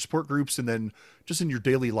week with your support groups, and then just in your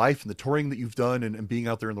daily life and the touring that you've done and being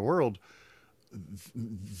out there in the world,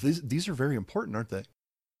 these are very important, aren't they?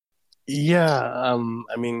 Yeah.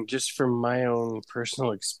 I mean, just from my own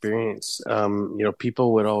personal experience,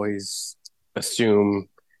 people would always assume,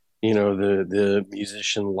 the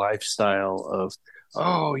musician lifestyle of,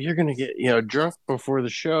 oh, you're going to get, drunk before the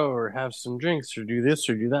show or have some drinks or do this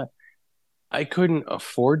or do that. I couldn't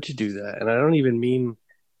afford to do that. And I don't even mean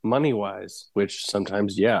money wise, which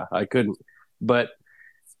sometimes, yeah, I couldn't, but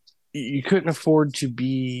you couldn't afford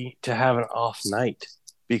to have an off night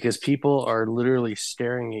because people are literally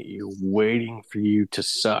staring at you, waiting for you to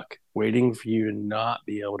suck, waiting for you to not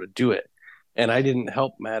be able to do it. And I didn't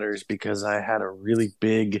help matters because I had a really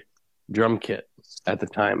big drum kit at the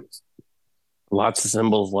time, lots of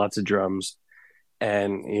cymbals, lots of drums.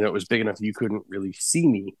 And, it was big enough you couldn't really see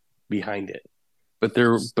me behind it. But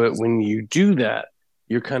when you do that,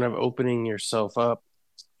 you're kind of opening yourself up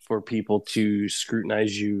for people to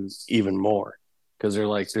scrutinize you even more because they're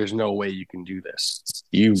like, there's no way you can do this.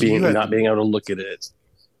 Not being able to look at it.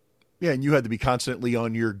 Yeah. And you had to be constantly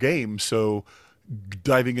on your game. So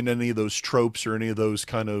diving into any of those tropes or any of those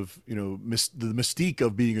kind of, the mystique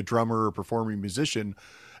of being a drummer or performing musician,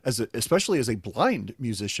 especially as a blind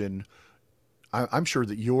musician, I'm sure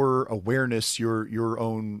that your awareness, your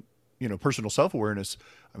own, personal self-awareness,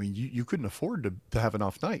 I mean, you couldn't afford to have an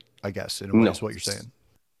off night, I guess, in a way. Is what you're saying.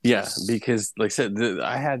 Yeah, because like I said,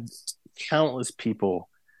 I had countless people,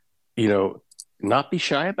 not be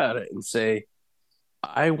shy about it and say,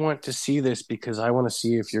 I want to see this because I want to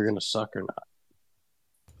see if you're going to suck or not.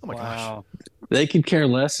 Oh my gosh. They could care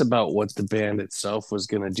less about what the band itself was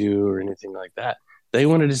going to do or anything like that. They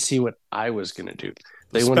wanted to see what I was going to do.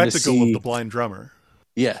 They wanted to see of the blind drummer.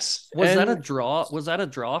 Yes. Was that a draw? Was that a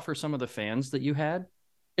draw for some of the fans that you had?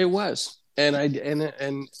 It was. And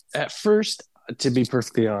at first, to be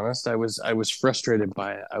perfectly honest, I was frustrated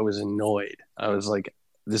by it. I was annoyed. I was like,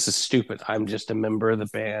 this is stupid. I'm just a member of the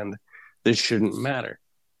band. This shouldn't matter.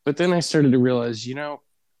 But then I started to realize,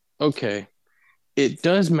 okay, it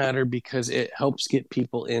does matter because it helps get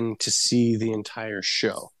people in to see the entire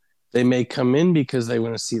show. They may come in because they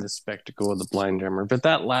want to see the spectacle of the blind drummer, but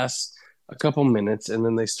that lasts a couple minutes, and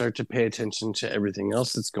then they start to pay attention to everything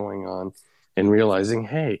else that's going on and realizing,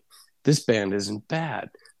 hey, this band isn't bad.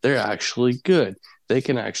 They're actually good. They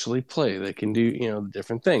can actually play. They can do,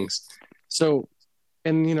 different things. So,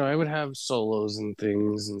 and I would have solos and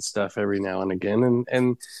things and stuff every now and again,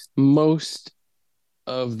 and most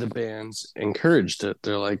of the bands encouraged it.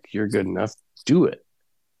 They're like, you're good enough, do it.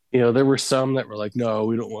 There were some that were like, no,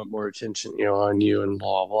 we don't want more attention, on you and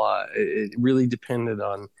blah, blah. It really depended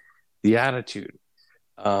on the attitude.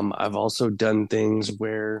 I've also done things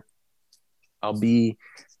where I'll be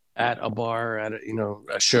at a bar at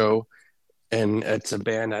a show, and it's a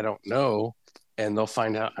band I don't know, and they'll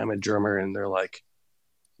find out I'm a drummer, and they're like,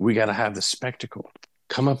 we got to have the spectacle.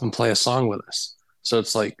 Come up and play a song with us. So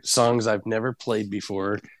it's like songs I've never played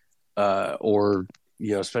before, or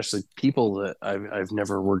especially people that I've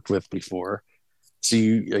never worked with before. So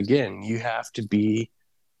you have to be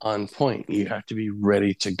on point. You have to be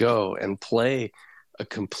ready to go and play a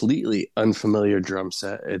completely unfamiliar drum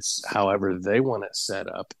set. It's however they want it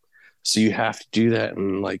set up. So you have to do that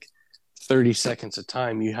in like 30 seconds of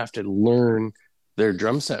time. You have to learn their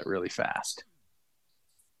drum set really fast.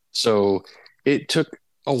 So it took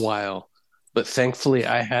a while, but thankfully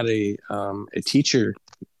I had a teacher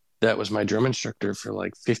that was my drum instructor for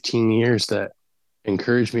like 15 years that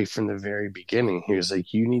encouraged me from the very beginning. He was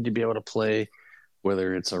like, you need to be able to play,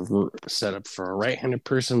 whether it's a setup for a right-handed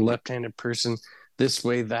person, left-handed person, this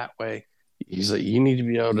way, that way. He's like, you need to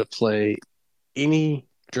be able to play any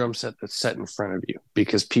drum set that's set in front of you,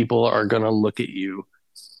 because people are going to look at you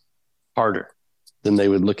harder than they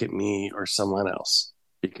would look at me or someone else,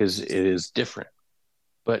 because it is different.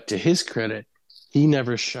 But to his credit, he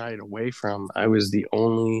never shied away from, I was the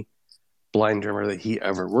only blind drummer that he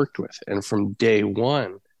ever worked with. And from day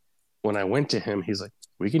one, when I went to him, he's like,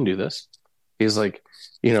 we can do this. He's like,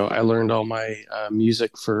 I learned all my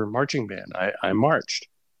music for marching band. I marched.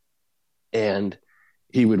 And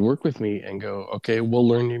he would work with me and go, okay, we'll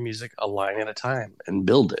learn your music a line at a time and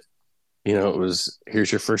build it. It was,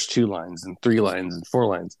 here's your first 2 lines and 3 lines and 4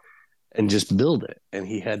 lines, and just build it. And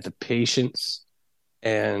he had the patience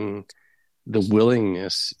and the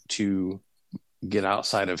willingness to get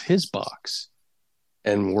outside of his box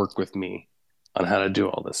and work with me on how to do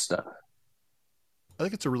all this stuff. I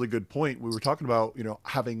think it's a really good point. We were talking about,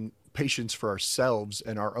 having patience for ourselves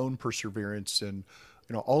and our own perseverance and,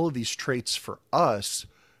 all of these traits for us.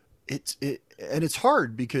 And it's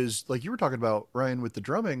hard because, like you were talking about, Ryan, with the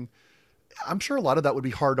drumming, I'm sure a lot of that would be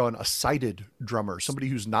hard on a sighted drummer, somebody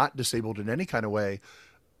who's not disabled in any kind of way,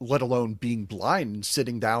 let alone being blind and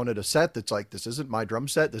sitting down at a set that's like, this isn't my drum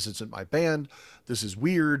set. This isn't my band. This is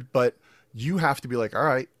weird. But you have to be like, all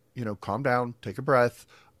right, calm down, take a breath.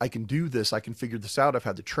 I can do this. I can figure this out. I've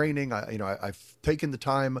had the training. I've taken the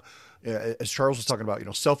time, as Charles was talking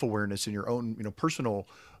about, self-awareness and your own, personal,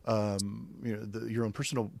 your own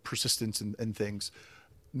personal persistence and things,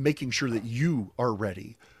 making sure that you are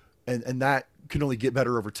ready. And that can only get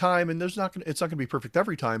better over time. And it's not going to be perfect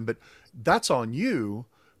every time, but that's on you.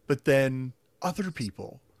 But then other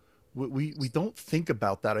people, we don't think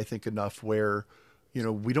about that, I think, enough, where,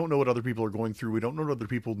 we don't know what other people are going through. We don't know what other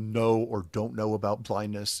people know or don't know about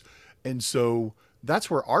blindness. And so that's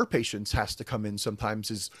where our patience has to come in sometimes,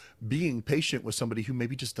 is being patient with somebody who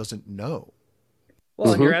maybe just doesn't know.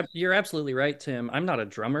 Well, and you're absolutely right, Tim. I'm not a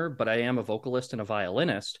drummer, but I am a vocalist and a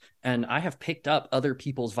violinist, and I have picked up other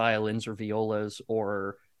people's violins or violas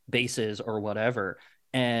or basses or whatever,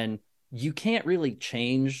 and you can't really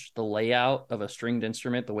change the layout of a stringed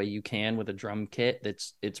instrument the way you can with a drum kit.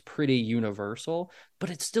 It's pretty universal, but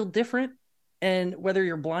it's still different. And whether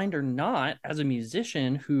you're blind or not, as a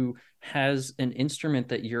musician who has an instrument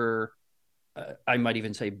that you're, I might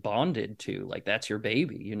even say, bonded to, like that's your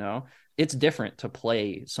baby, it's different to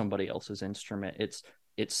play somebody else's instrument.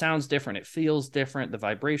 It sounds different. It feels different. The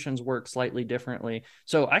vibrations work slightly differently.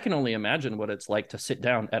 So I can only imagine what it's like to sit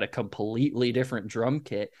down at a completely different drum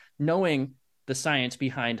kit, knowing the science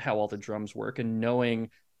behind how all the drums work and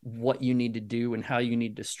knowing what you need to do and how you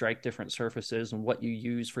need to strike different surfaces and what you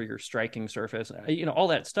use for your striking surface, all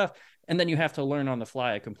that stuff. And then you have to learn on the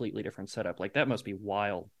fly a completely different setup. Like that must be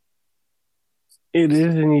wild. It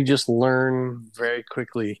is. And you just learn very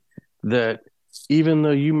quickly that even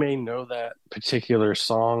though you may know that particular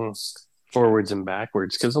song forwards and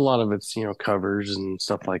backwards, because a lot of it's, covers and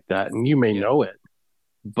stuff like that, and you may know it,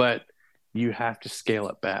 but you have to scale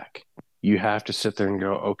it back. You have to sit there and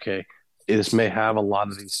go, okay, this may have a lot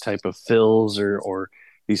of these type of fills or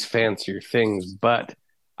these fancier things, but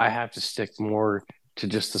I have to stick more to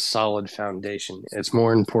just a solid foundation. It's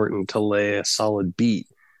more important to lay a solid beat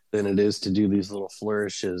than it is to do these little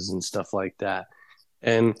flourishes and stuff like that.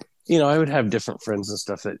 And I would have different friends and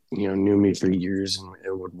stuff that, knew me for years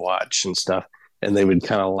and would watch and stuff. And they would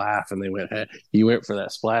kind of laugh and they went, hey, you went for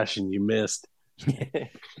that splash and you missed.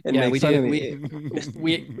 And Yeah, make we fun of do.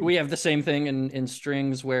 me. We have the same thing in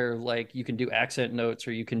strings where like you can do accent notes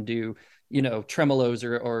or you can do, tremolos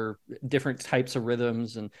or different types of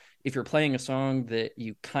rhythms. And if you're playing a song that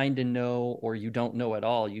you kind of know or you don't know at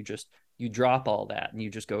all, you drop all that and you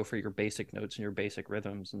just go for your basic notes and your basic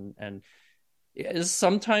rhythms. And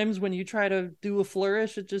sometimes when you try to do a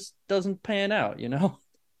flourish, it just doesn't pan out,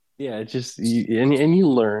 Yeah, it just and you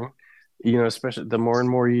learn, especially the more and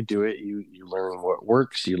more you do it, you learn what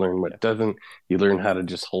works, you learn what doesn't, you learn how to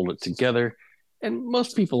just hold it together. And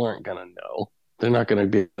most people aren't gonna know. They're not gonna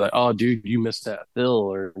be like, "Oh, dude, you missed that fill,"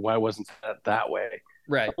 or "Why wasn't that way?"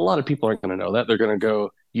 Right. A lot of people aren't gonna know that. They're gonna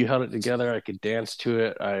go, "You held it together. I could dance to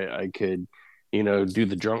it. I could, do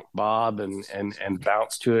the drunk bob and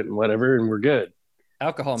bounce to it and whatever, and we're good."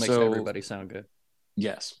 Alcohol makes So everybody sound good.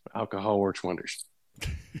 yes, alcohol works wonders.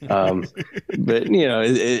 But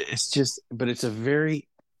it's just, but it's a very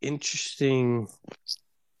interesting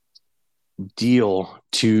deal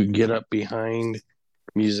to get up behind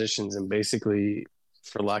musicians and basically,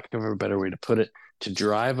 for lack of a better way to put it, to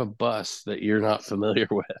drive a bus that you're not familiar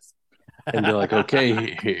with and be like,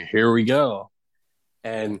 okay, here we go.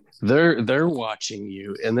 And they're watching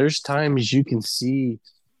you, and there's times you can see,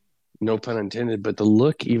 no pun intended, but the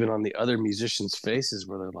look even on the other musicians' faces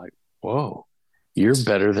where they're like, whoa, you're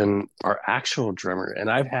better than our actual drummer. And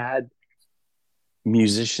I've had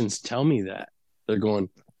musicians tell me that. They're going,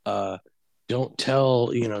 don't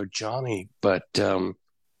tell, Johnny, but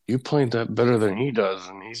you played that better than he does,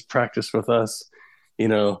 and he's practiced with us, you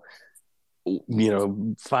know,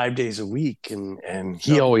 5 days a week, and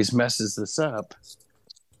he always messes this up.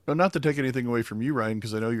 No, not to take anything away from you, Ryan,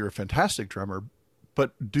 because I know you're a fantastic drummer,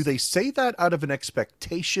 but do they say that out of an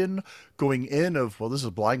expectation going in of, well, this is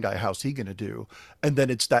a blind guy, how's he going to do? And then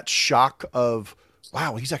it's that shock of,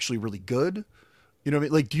 wow, he's actually really good. You know what I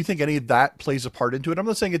mean? Like, do you think any of that plays a part into it? I'm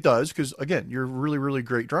not saying it does, because again, you're a really, really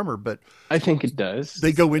great drummer, but I think it does.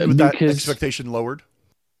 They go in with that expectation lowered.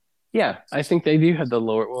 Yeah, I think they do have the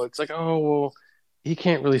lower. Well, it's like, oh, well, he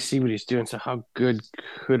can't really see what he's doing, so how good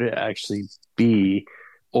could it actually be?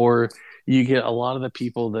 Or you get a lot of the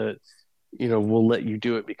people that will let you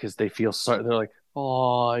do it because they feel sorry. They're like,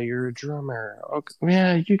 "Oh, you're a drummer. Okay,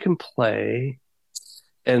 yeah, you can play."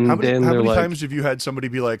 And how many times have you had somebody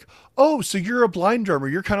be like, "Oh, so you're a blind drummer?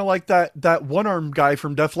 You're kind of like that one armed guy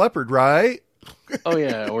from Def Leppard, right?" Oh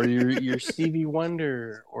yeah, or you're Stevie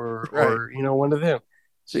Wonder, or right. or one of them.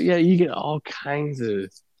 So yeah, you get all kinds of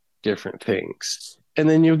different things, and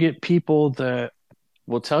then you'll get people that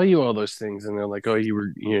will tell you all those things, and they're like, "Oh,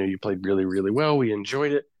 you played really, really well. We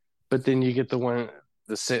enjoyed it." But then you get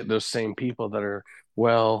those same people that are,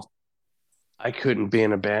 well, I couldn't be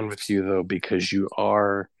in a band with you though because you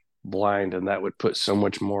are blind, and that would put so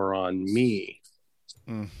much more on me.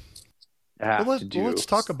 Let's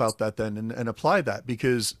talk about that then and apply that,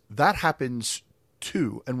 because that happens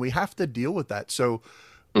too, and we have to deal with that. So,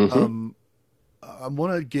 I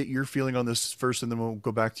want to get your feeling on this first, and then we'll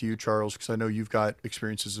go back to you, Charles, because I know you've got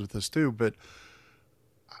experiences with this too. But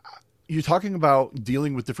you're talking about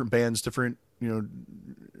dealing with different bands, different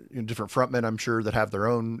different frontmen, I'm sure, that have their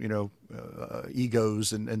own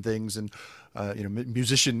egos and things, and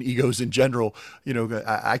musician egos in general.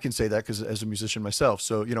 I can say that because as a musician myself,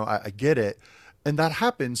 so I get it, and that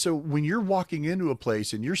happens. So when you're walking into a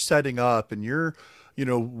place and you're setting up and you're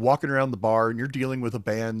walking around the bar and you're dealing with a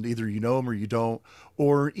band, either you know them or you don't,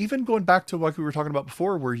 or even going back to what we were talking about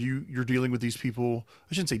before, where you're dealing with these people.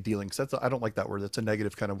 I shouldn't say dealing, because I don't like that word. That's a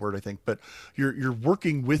negative kind of word, I think. But you're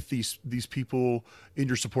working with these people in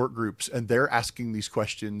your support groups, and they're asking these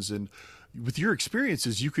questions, and with your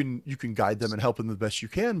experiences, you can guide them and help them the best you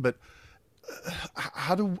can. But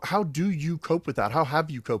how do you cope with that? How have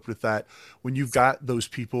you coped with that when you've got those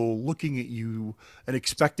people looking at you and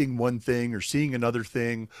expecting one thing or seeing another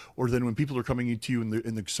thing, or then when people are coming into you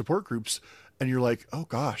in the support groups and you're like, oh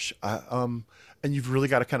gosh, and you've really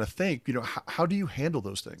got to kind of think, how do you handle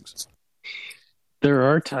those things? There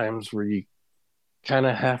are times where you kind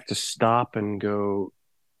of have to stop and go,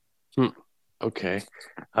 okay,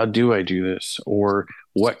 how do I do this? Or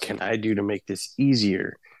what can I do to make this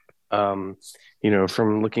easier? From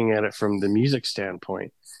looking at it from the music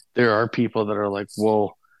standpoint, there are people that are like,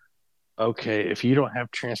 well, okay, if you don't have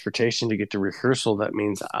transportation to get to rehearsal, that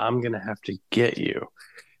means I'm going to have to get you.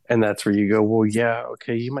 And that's where you go, well, yeah,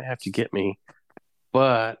 okay, you might have to get me,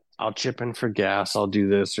 but I'll chip in for gas. I'll do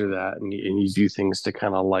this or that. And you do things to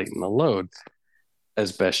kind of lighten the load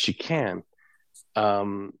as best you can.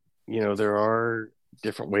 There are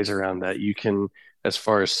different ways around that. You can, as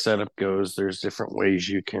far as setup goes, there's different ways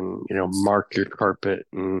you can, mark your carpet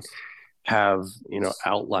and have,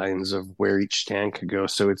 outlines of where each stand could go.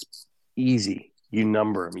 So it's easy. You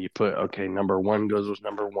number them. You put, okay, number 1 goes with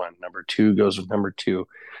number 1. Number 2 goes with number 2.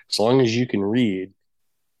 As long as you can read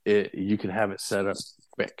it, you can have it set up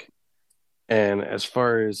quick. And as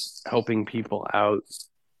far as helping people out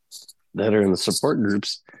that are in the support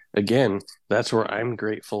groups, again, that's where I'm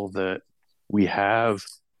grateful that we have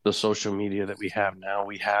the social media that we have now.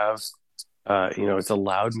 We have, it's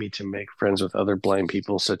allowed me to make friends with other blind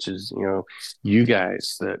people, such as, you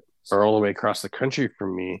guys that are all the way across the country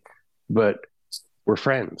from me, but we're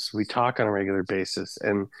friends. We talk on a regular basis.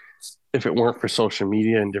 And if it weren't for social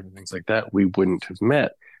media and different things like that, we wouldn't have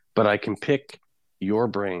met. But I can pick your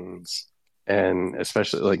brains, and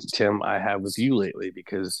especially like Tim, I have with you lately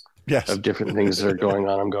because of different things that are going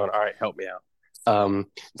on. I'm going, all right, help me out.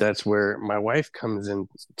 That's where my wife comes in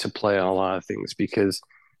to play on a lot of things, because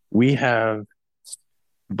we have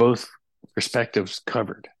both perspectives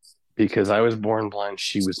covered, because I was born blind,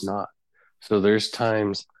 she was not. So there's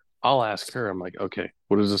times I'll ask her, I'm like, okay,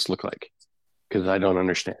 what does this look like? Because I don't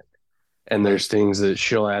understand. And there's things that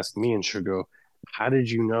she'll ask me and she'll go, how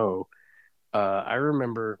did you know? I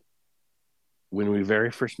remember when we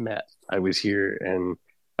very first met, I was here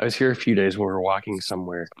a few days when we were walking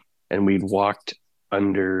somewhere, and we'd walked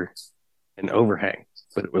under an overhang,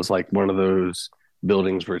 but it was like one of those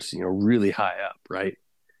buildings where it's, really high up, right?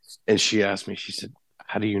 And she asked me, she said,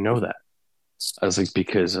 how do you know that? I was like,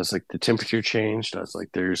 because the temperature changed. I was like,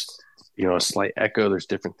 there's, a slight echo. There's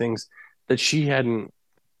different things that she hadn't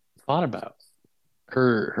thought about.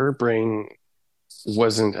 Her brain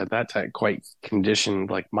wasn't at that time quite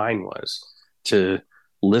conditioned like mine was to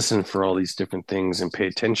listen for all these different things and pay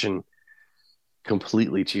attention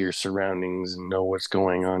completely to your surroundings and know what's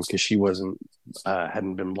going on, because she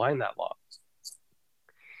hadn't been blind that long.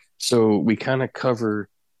 So we kind of cover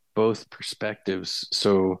both perspectives.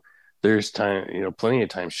 So there's time, plenty of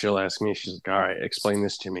times she'll ask me, she's like, all right, explain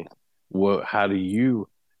this to me. How do you,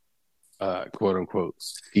 quote unquote,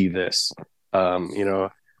 see this?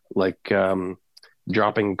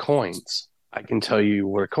 Dropping coins. I can tell you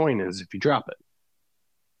what a coin is if you drop it.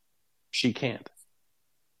 She can't.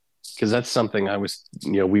 Because that's something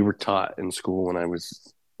we were taught in school when I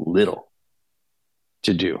was little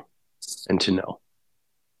to do and to know.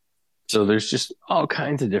 So there's just all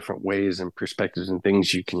kinds of different ways and perspectives and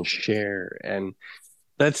things you can share. And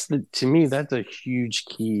to me, that's a huge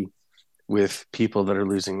key with people that are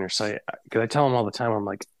losing their sight. Because I tell them all the time, I'm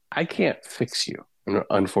like, I can't fix you,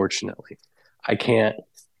 unfortunately. I can't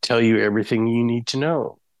tell you everything you need to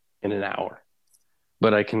know in an hour,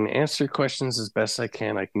 but I can answer questions as best I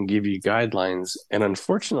can. I can give you guidelines. And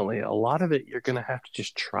unfortunately, a lot of it, you're going to have to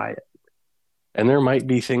just try it. And there might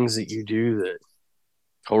be things that you do that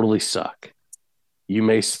totally suck. You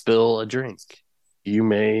may spill a drink. You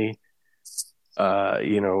may,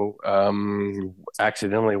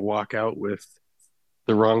 accidentally walk out with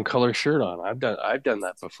the wrong color shirt on. I've done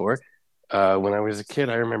that before. When I was a kid,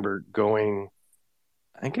 I remember I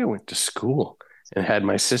think I went to school and had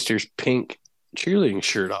my sister's pink cheerleading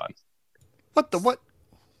shirt on. What?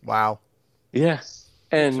 Wow. Yeah.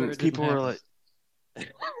 And people were like,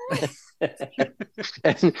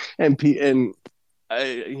 and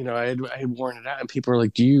I had worn it out, and people were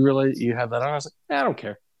like, do you realize you have that on? I was like, I don't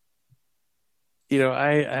care.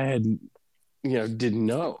 I had, didn't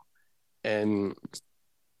know. And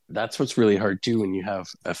that's what's really hard too, when you have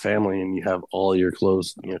a family and you have all your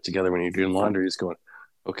clothes, together when you're doing laundry, is going,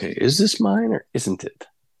 okay, is this mine or isn't it?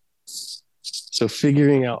 So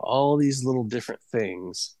figuring out all these little different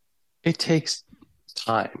things, it takes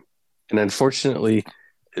time. And unfortunately,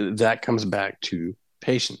 that comes back to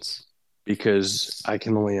patience, because I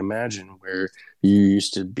can only imagine where you're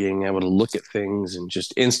used to being able to look at things and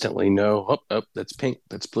just instantly know, oh, that's pink,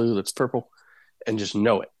 that's blue, that's purple, and just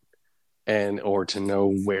know it. Or to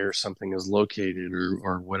know where something is located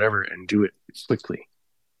or whatever, and do it quickly.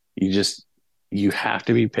 You have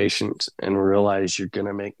to be patient and realize you're going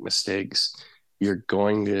to make mistakes. You're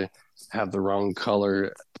going to have the wrong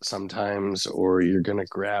color sometimes, or you're going to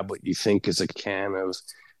grab what you think is a can of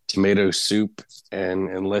tomato soup. And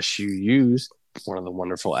unless you use one of the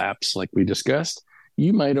wonderful apps like we discussed,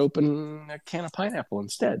 you might open a can of pineapple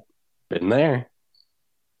instead. Been there.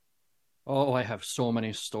 Oh, I have so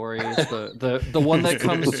many stories. The one that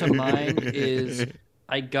comes to mind is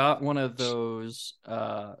I got one of those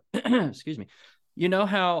excuse me. You know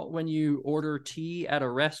how when you order tea at a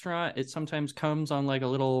restaurant, it sometimes comes on like a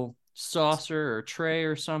little saucer or tray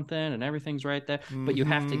or something, and everything's right there, but you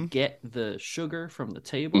have to get the sugar from the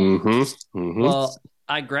table. Mm-hmm. Mm-hmm. Well,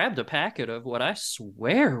 I grabbed a packet of what I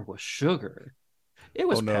swear was sugar. It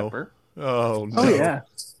was no. pepper. Oh, no. Oh yeah,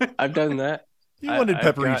 I've done that. You wanted I've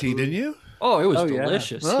peppery tea, didn't you? Oh, it was Oh, yeah.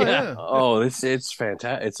 delicious. Oh, Yeah. yeah. Oh, it's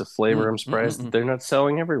fantastic. It's a flavor. I'm surprised that they're not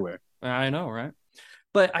selling everywhere. I know, right?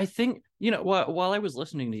 But I think, while I was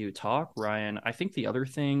listening to you talk, Ryan, I think the other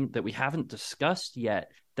thing that we haven't discussed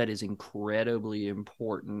yet that is incredibly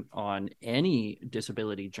important on any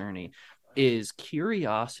disability journey is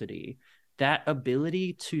curiosity, that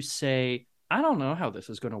ability to say, I don't know how this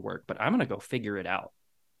is going to work, but I'm going to go figure it out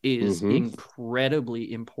is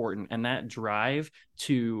incredibly important. And that drive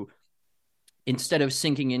to, instead of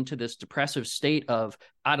sinking into this depressive state of,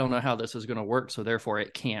 I don't know how this is going to work, so therefore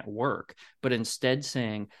it can't work, but instead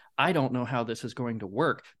saying, I don't know how this is going to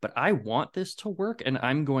work, but I want this to work, and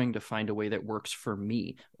I'm going to find a way that works for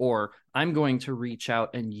me, or I'm going to reach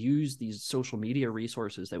out and use these social media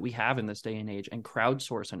resources that we have in this day and age and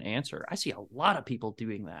crowdsource an answer. I see a lot of people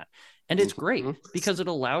doing that. And it's great because it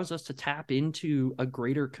allows us to tap into a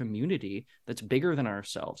greater community that's bigger than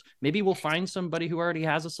ourselves. Maybe we'll find somebody who already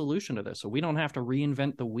has a solution to this, so we don't have to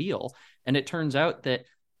reinvent the wheel. And it turns out that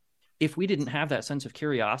if we didn't have that sense of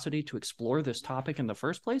curiosity to explore this topic in the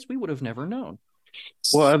first place, we would have never known.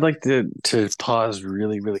 Well, I'd like to pause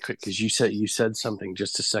really, really quick because you said something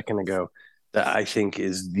just a second ago that I think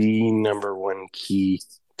is the number one key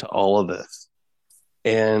to all of this.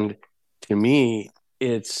 And to me,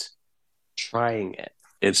 it's trying it.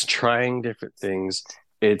 It's trying different things.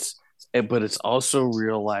 But it's also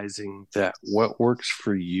realizing that what works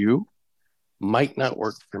for you might not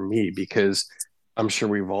work for me, because I'm sure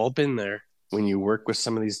we've all been there when you work with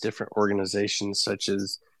some of these different organizations such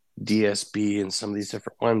as DSB and some of these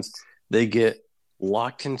different ones. They get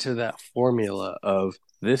locked into that formula of,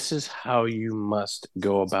 this is how you must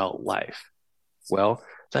go about life. Well,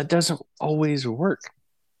 that doesn't always work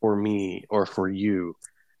for me or for you.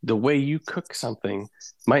 The way you cook something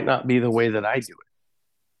might not be the way that I do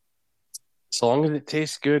it. So long as it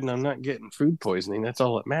tastes good and I'm not getting food poisoning, that's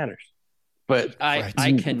all that matters. But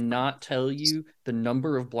I cannot tell you the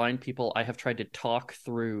number of blind people I have tried to talk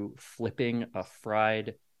through flipping a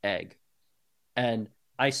fried egg. And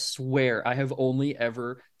I swear I have only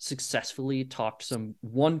ever successfully talked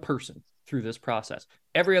one person through this process.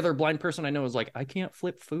 Every other blind person I know is like, I can't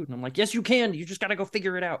flip food. And I'm like, yes, you can. You just got to go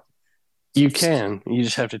figure it out. You can. You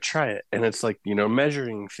just have to try it. And it's like,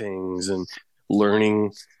 measuring things and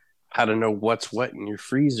learning how to know what's what in your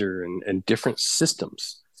freezer and different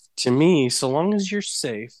systems. To me, so long as you're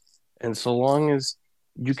safe and so long as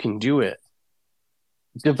you can do it,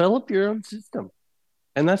 develop your own system.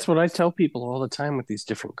 And that's what I tell people all the time with these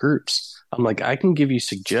different groups. I'm like, I can give you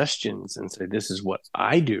suggestions and say, this is what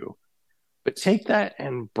I do, but take that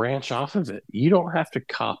and branch off of it. You don't have to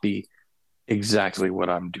copy exactly what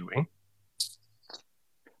I'm doing.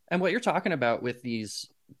 And what you're talking about with these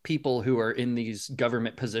people who are in these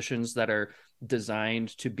government positions that are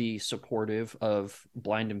designed to be supportive of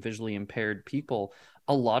blind and visually impaired people,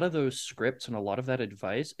 a lot of those scripts and a lot of that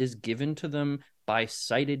advice is given to them by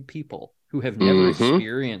sighted people who have never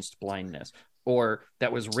experienced blindness, or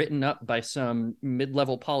that was written up by some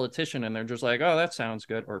mid-level politician and they're just like, oh, that sounds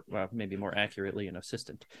good, or maybe more accurately, an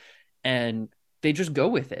assistant. And they just go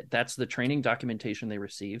with it. That's the training documentation they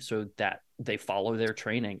receive, so that they follow their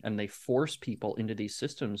training, and they force people into these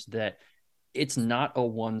systems that it's not a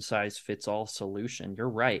one-size-fits-all solution. You're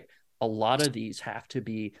right. A lot of these have to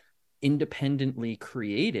be independently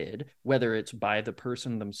created, whether it's by the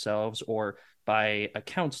person themselves or by a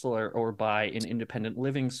counselor or by an independent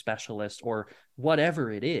living specialist or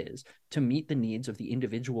whatever it is, to meet the needs of the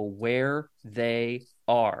individual where they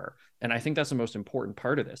are. And I think that's the most important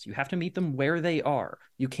part of this. You have to meet them where they are.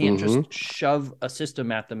 You can't just shove a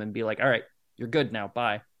system at them and be like, all right, you're good now,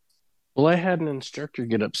 bye. Well, I had an instructor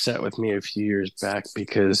get upset with me a few years back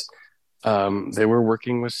because they were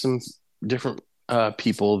working with some different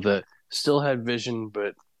people that still had vision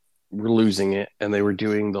but were losing it, and they were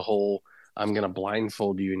doing the whole, I'm going to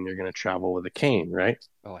blindfold you and you're going to travel with a cane, right?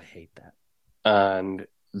 Oh, I hate that. And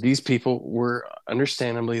these people were,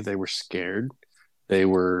 understandably, they were scared. They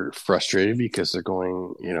were frustrated because they're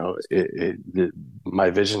going, my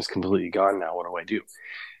vision's completely gone now. What do I do?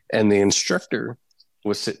 And the instructor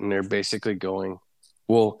was sitting there basically going,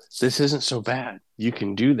 well, this isn't so bad. You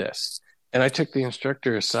can do this. And I took the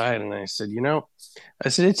instructor aside and I said,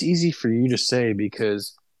 it's easy for you to say,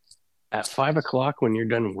 because at 5 o'clock when you're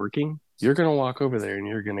done working, you're going to walk over there and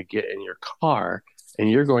you're going to get in your car and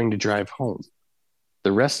you're going to drive home.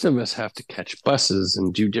 The rest of us have to catch buses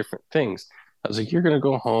and do different things. I was like, you're going to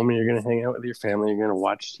go home and you're going to hang out with your family. You're going to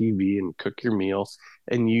watch TV and cook your meal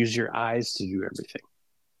and use your eyes to do everything.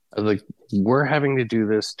 I was like, we're having to do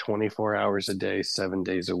this 24 hours a day, 7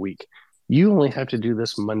 days a week. You only have to do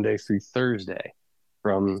this Monday through Thursday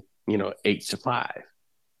from, 8 to 5. I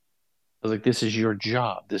was like, this is your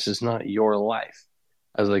job. This is not your life.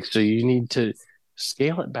 I was like, so you need to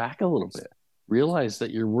scale it back a little bit. Realize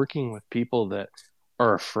that you're working with people that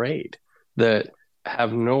are afraid, that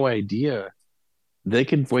have no idea. They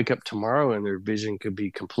could wake up tomorrow and their vision could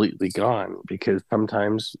be completely gone, because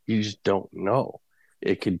sometimes you just don't know.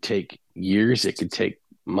 It could take years, it could take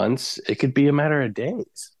months, it could be a matter of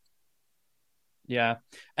days. Yeah.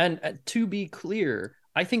 And to be clear,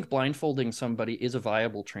 I think blindfolding somebody is a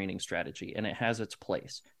viable training strategy and it has its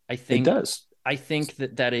place. It does. I think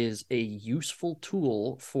that is a useful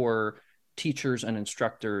tool for teachers and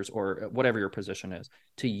instructors, or whatever your position is,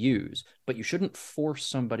 to use, but you shouldn't force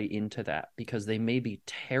somebody into that, because they may be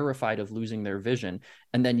terrified of losing their vision.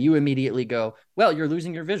 And then you immediately go, well, you're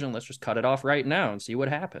losing your vision. Let's just cut it off right now and see what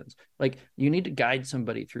happens. Like, you need to guide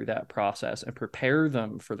somebody through that process and prepare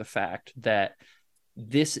them for the fact that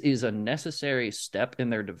this is a necessary step in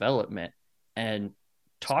their development, and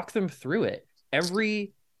talk them through it.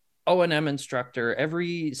 Every O&M instructor,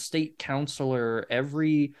 every state counselor,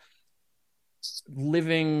 every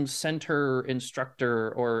living center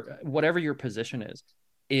instructor, or whatever your position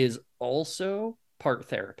is also part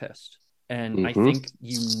therapist. And I think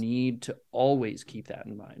you need to always keep that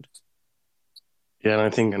in mind. Yeah, and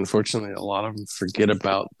I think, unfortunately, a lot of them forget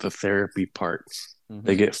about the therapy part.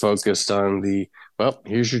 They get focused on well,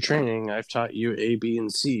 here's your training. I've taught you A, B, and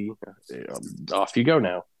C. Off you go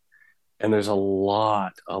now. And there's a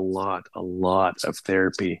lot of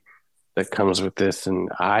therapy that comes with this. And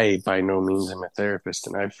I, by no means, am a therapist.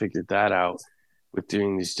 And I've figured that out with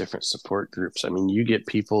doing these different support groups. I mean, you get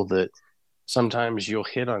people that sometimes you'll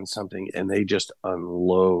hit on something and they just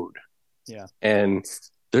unload. Yeah. And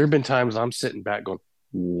there have been times I'm sitting back going,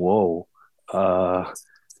 whoa,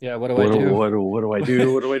 yeah, what do I do? What do I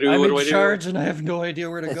do? What do I do? I'm what do I in charge and I have no idea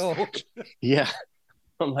where to go. Yeah.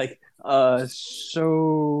 I'm like,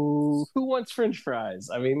 so who wants French fries?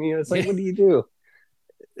 I mean, it's like, what do you do?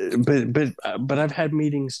 But I've had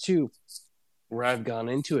meetings too where I've gone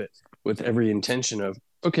into it with every intention of,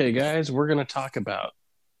 okay, guys, we're going to talk about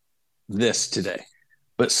this today.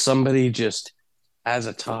 But somebody just has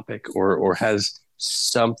a topic or has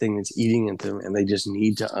something that's eating at them and they just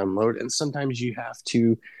need to unload. And sometimes you have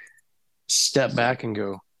to step back and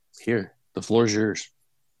go, here, the floor's yours.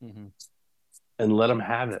 And let them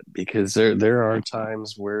have it, because there are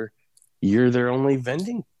times where you're their only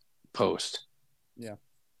vending post. Yeah.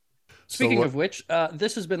 Speaking of which,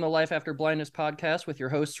 this has been the Life After Blindness podcast with your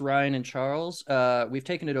hosts, Ryan and Charles. We've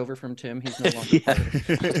taken it over from Tim. He's no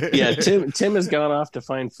longer yeah, Tim has gone off to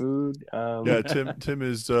find food. Tim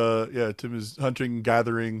is hunting,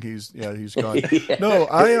 gathering. He's gone. Yeah. No,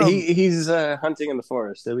 he's hunting in the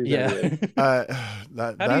forest. How do you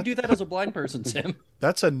do that as a blind person, Tim?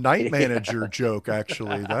 That's a night manager joke,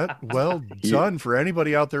 actually. Well done for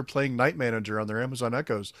anybody out there playing Night Manager on their Amazon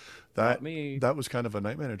Echoes. That was kind of a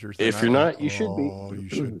Night Manager thing. If you're not, you should be. You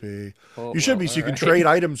should be. You should be, so you can trade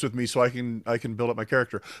items with me, so I can build up my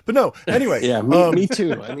character. But no, anyway. Yeah, me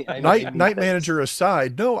too. Night Manager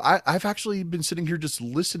aside, no, I've actually been sitting here just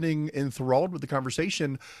listening, enthralled with the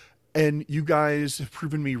conversation, and you guys have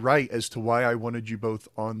proven me right as to why I wanted you both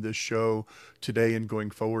on this show today and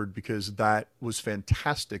going forward, because that was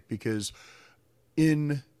fantastic. Because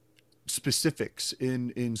in specifics,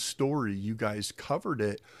 in story, you guys covered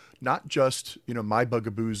it. Not just, my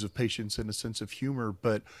bugaboos of patience and a sense of humor,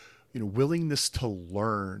 but, willingness to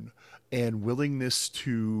learn and willingness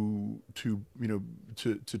to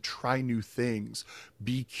try new things,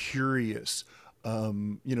 be curious,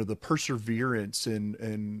 the perseverance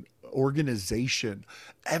and organization.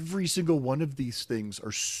 Every single one of these things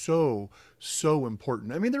are so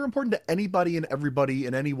important. I mean, they're important to anybody and everybody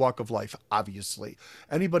in any walk of life, obviously.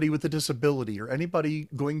 Anybody with a disability or anybody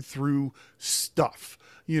going through stuff.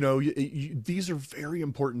 These are very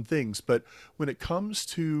important things. But when it comes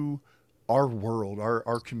to our world,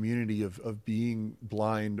 our community of being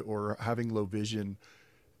blind or having low vision,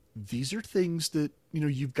 these are things that,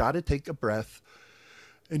 you've got to take a breath.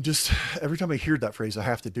 And just every time I hear that phrase, I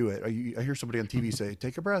have to do it. I hear somebody on TV say,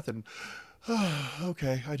 take a breath, and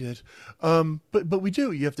okay, I did. But we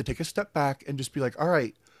do. You have to take a step back and just be like, all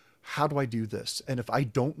right, how do I do this? And if I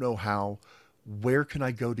don't know how, where can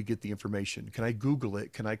I go to get the information? Can I Google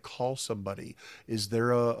it? Can I call somebody? Is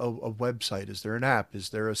there a website? Is there an app? Is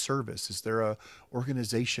there a service? Is there a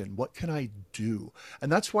organization? What can I do?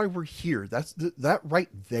 And that's why we're here. That right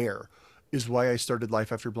there is why I started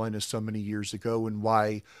Life After Blindness so many years ago, and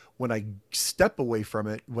why when I step away from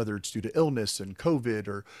it, whether it's due to illness and COVID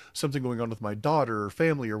or something going on with my daughter or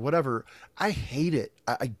family or whatever, I hate it.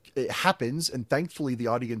 It happens, and thankfully the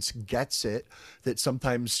audience gets it, that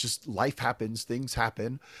sometimes just life happens, things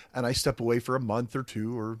happen, and I step away for a month or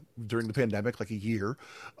two, or during the pandemic, like a year.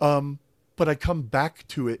 But I come back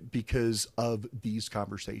to it because of these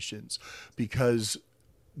conversations, because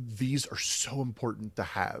these are so important to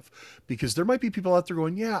have, because there might be people out there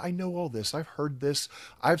going, yeah, I know all this. I've heard this.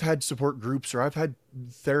 I've had support groups, or I've had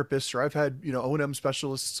therapists, or I've had, O&M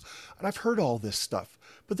specialists, and I've heard all this stuff.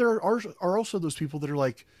 But there are also those people that are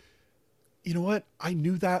like, you know what? I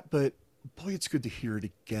knew that, but boy, it's good to hear it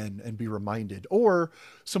again and be reminded. Or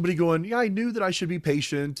somebody going, yeah, I knew that I should be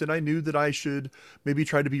patient, and I knew that I should maybe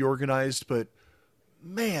try to be organized, but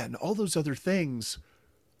man, all those other things,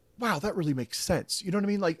 wow, that really makes sense. You know what I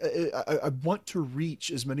mean? Like, I want to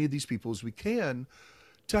reach as many of these people as we can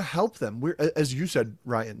to help them. We're, as you said,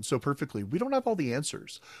 Ryan, so perfectly, we don't have all the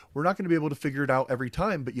answers. We're not going to be able to figure it out every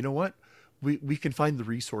time, but you know what? We can find the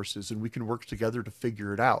resources, and we can work together to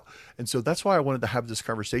figure it out. And so that's why I wanted to have this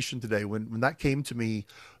conversation today. When that came to me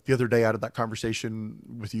the other day out of that conversation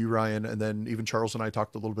with you, Ryan, and then even Charles and I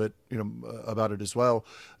talked a little bit, about it as well,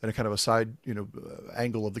 and a kind of a side,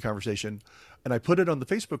 angle of the conversation. And I put it on the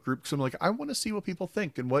Facebook group because I'm like, I want to see what people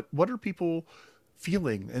think, and what are people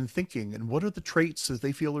feeling and thinking, and what are the traits that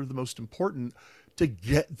they feel are the most important to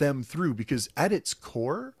get them through, because at its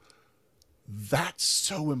core, that's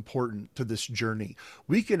so important to this journey.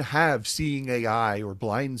 We can have Seeing AI or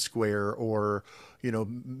Blind Square or,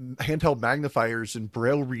 handheld magnifiers and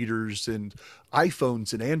braille readers and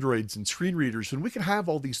iPhones and Androids and screen readers. And we can have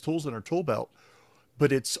all these tools in our tool belt,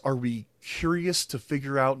 but are we curious to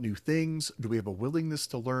figure out new things? Do we have a willingness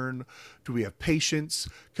to learn? Do we have patience?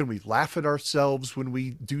 Can we laugh at ourselves when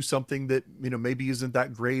we do something that, maybe isn't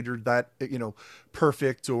that great or that,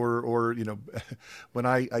 perfect, or, when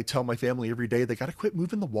I tell my family every day, they got to quit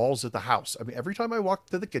moving the walls of the house. I mean, every time I walk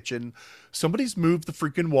to the kitchen, somebody's moved the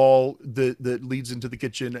freaking wall that leads into the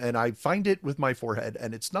kitchen, and I find it with my forehead,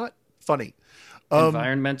 and it's not funny.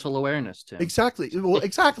 Environmental awareness, Tim. Exactly. Well,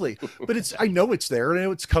 exactly. But I know it's there, and I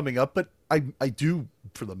know it's coming up, but I do,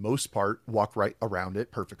 for the most part, walk right around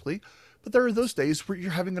it perfectly. But there are those days where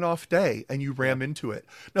you're having an off day and you ram into it.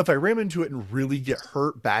 Now, if I ram into it and really get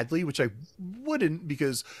hurt badly, which I wouldn't,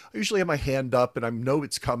 because I usually have my hand up and I know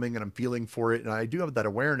it's coming and I'm feeling for it, and I do have that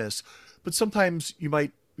awareness, but sometimes you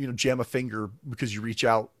might, jam a finger because you reach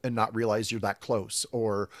out and not realize you're that close,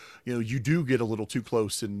 or, you do get a little too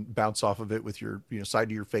close and bounce off of it with your, side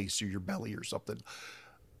of your face or your belly or something.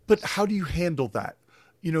 But how do you handle that?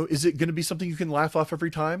 Is it going to be something you can laugh off every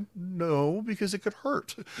time? No, because it could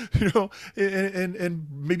hurt, and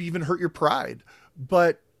maybe even hurt your pride.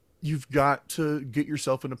 But you've got to get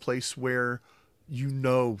yourself in a place where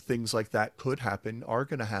things like that could happen, are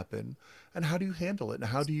going to happen. And how do you handle it? And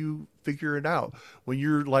how do you figure it out when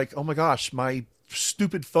you're like, oh my gosh, my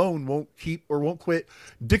stupid phone won't quit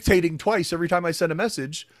dictating twice every time I send a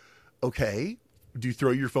message? Okay. Do you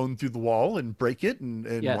throw your phone through the wall and break it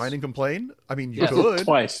and Yes. whine and complain? I mean, you Yes. could.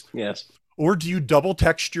 Twice. Yes. Or do you double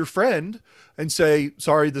text your friend and say,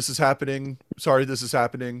 sorry, this is happening. Sorry, this is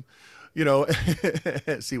happening.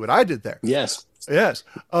 See what I did there. Yes. Yes.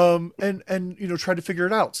 And try to figure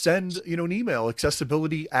it out. Send, an email,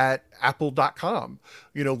 accessibility@apple.com,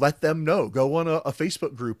 let them know. Go on a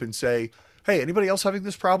Facebook group and say, hey, anybody else having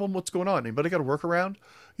this problem? What's going on? Anybody got a workaround?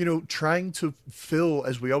 Trying to fill,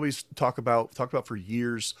 as we always talk about for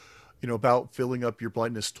years, about filling up your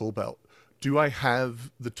blindness tool belt. Do I have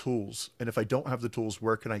the tools? And if I don't have the tools,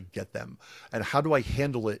 where can I get them? And how do I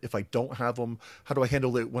handle it if I don't have them? How do I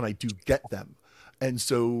handle it when I do get them? And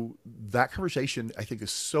so that conversation, I think,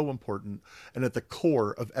 is so important, and at the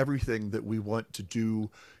core of everything that we want to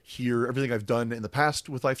do here, everything I've done in the past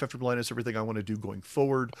with Life After Blindness, everything I want to do going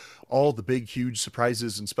forward, all the big, huge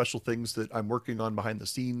surprises and special things that I'm working on behind the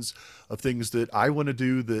scenes, of things that I want to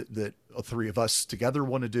do, that the three of us together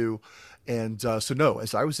want to do. And so no,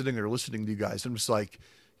 as I was sitting there listening to you guys, I'm just like,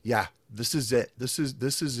 yeah, this is it. This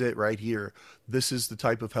is it right here. This is the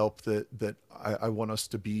type of help that I want us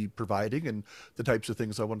to be providing, and the types of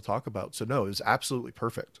things I want to talk about. So no, it was absolutely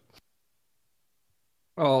perfect.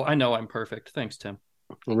 Oh, I know I'm perfect. Thanks, Tim.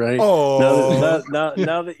 Right. Oh,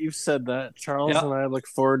 Now that you've said that, Charles and I look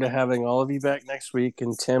forward to having all of you back next week.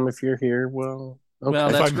 And Tim, if you're here, well, okay. Well,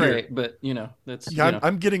 If that's I'm great, here. but that's yeah,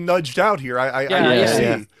 I'm getting nudged out here. I see.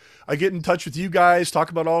 Yeah. I get in touch with you guys,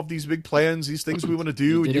 talk about all of these big plans, these things we want to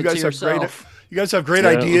do, and did you it to guys have yourself. great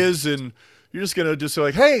ideas, and You're just gonna just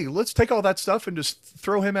like, hey, let's take all that stuff and just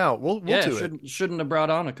throw him out. We'll Yeah, do it. shouldn't have brought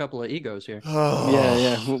on a couple of egos here. Oh,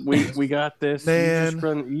 Yeah. We got this. Man.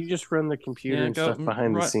 You just run the computer Yeah, and go- stuff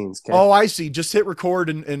behind the run- scenes. Okay? Oh, I see. Just hit record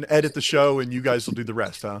and edit the show, and you guys will do the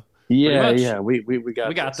rest, huh? yeah, much. yeah. We got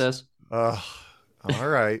We got this. All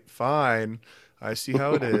right, fine. I see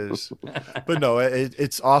how it is. But no,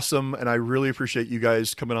 it's awesome, and I really appreciate you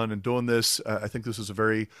guys coming on and doing this. I think this was a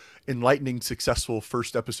very enlightening, successful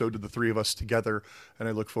first episode of the three of us together, and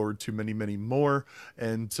I look forward to many, many more.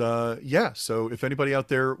 And yeah, so if anybody out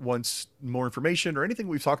there wants more information or anything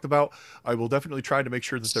we've talked about, I will definitely try to make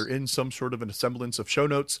sure that they're in some sort of a semblance of show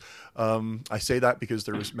notes. I say that because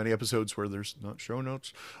there was many episodes where there's not show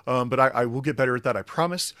notes, but I will get better at that, I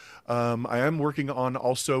promise. I am working on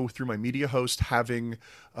also through my media host having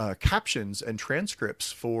captions and transcripts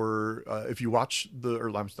for if you watch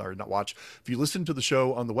I'm sorry, not watch. If you listen to the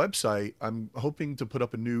show on the website, I'm hoping to put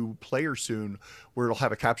up a new player soon where it'll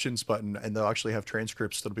have a captions button, and they'll actually have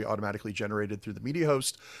transcripts that'll be automatically generated through the media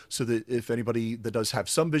host, so that if anybody that does have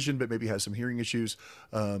some vision but maybe has some hearing issues,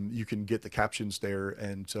 you can get the captions there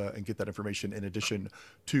and get that information in addition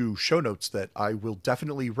to show notes that I will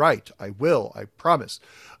definitely write. I promise.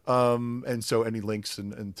 And so any links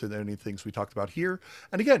and to any things we talked about here.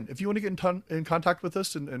 And again, if you want to get in contact with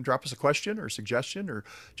us and drop us a question or suggestion, or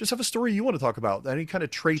just have a story you want to talk about, any kind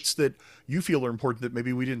of traits that you feel are important that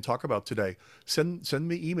maybe we didn't talk about today, send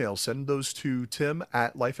me emails. Send those to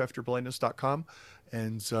tim@lifeafterblindness.com.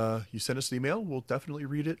 And you send us an email, we'll definitely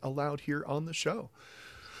read it aloud here on the show.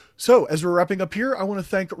 So as we're wrapping up here, I want to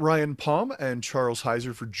thank Ryan Palm and Charles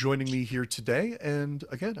Heiser for joining me here today. And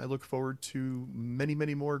again, I look forward to many,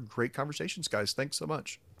 many more great conversations, guys. Thanks so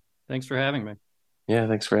much. Thanks for having me. Yeah,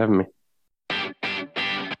 thanks for having me.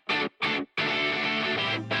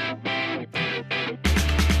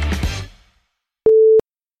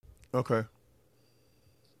 Okay.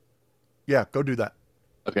 Yeah, go do that.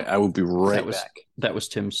 Okay, I will be right back. That was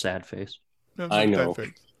Tim's sad face. No, I know.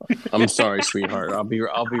 I'm sorry, sweetheart. I'll be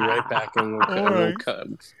right back, and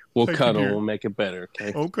we'll cuddle. We'll make it better.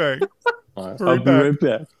 Okay. Okay. All right. I'll be right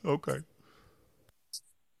back. Okay.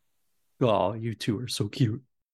 Oh, you two are so cute.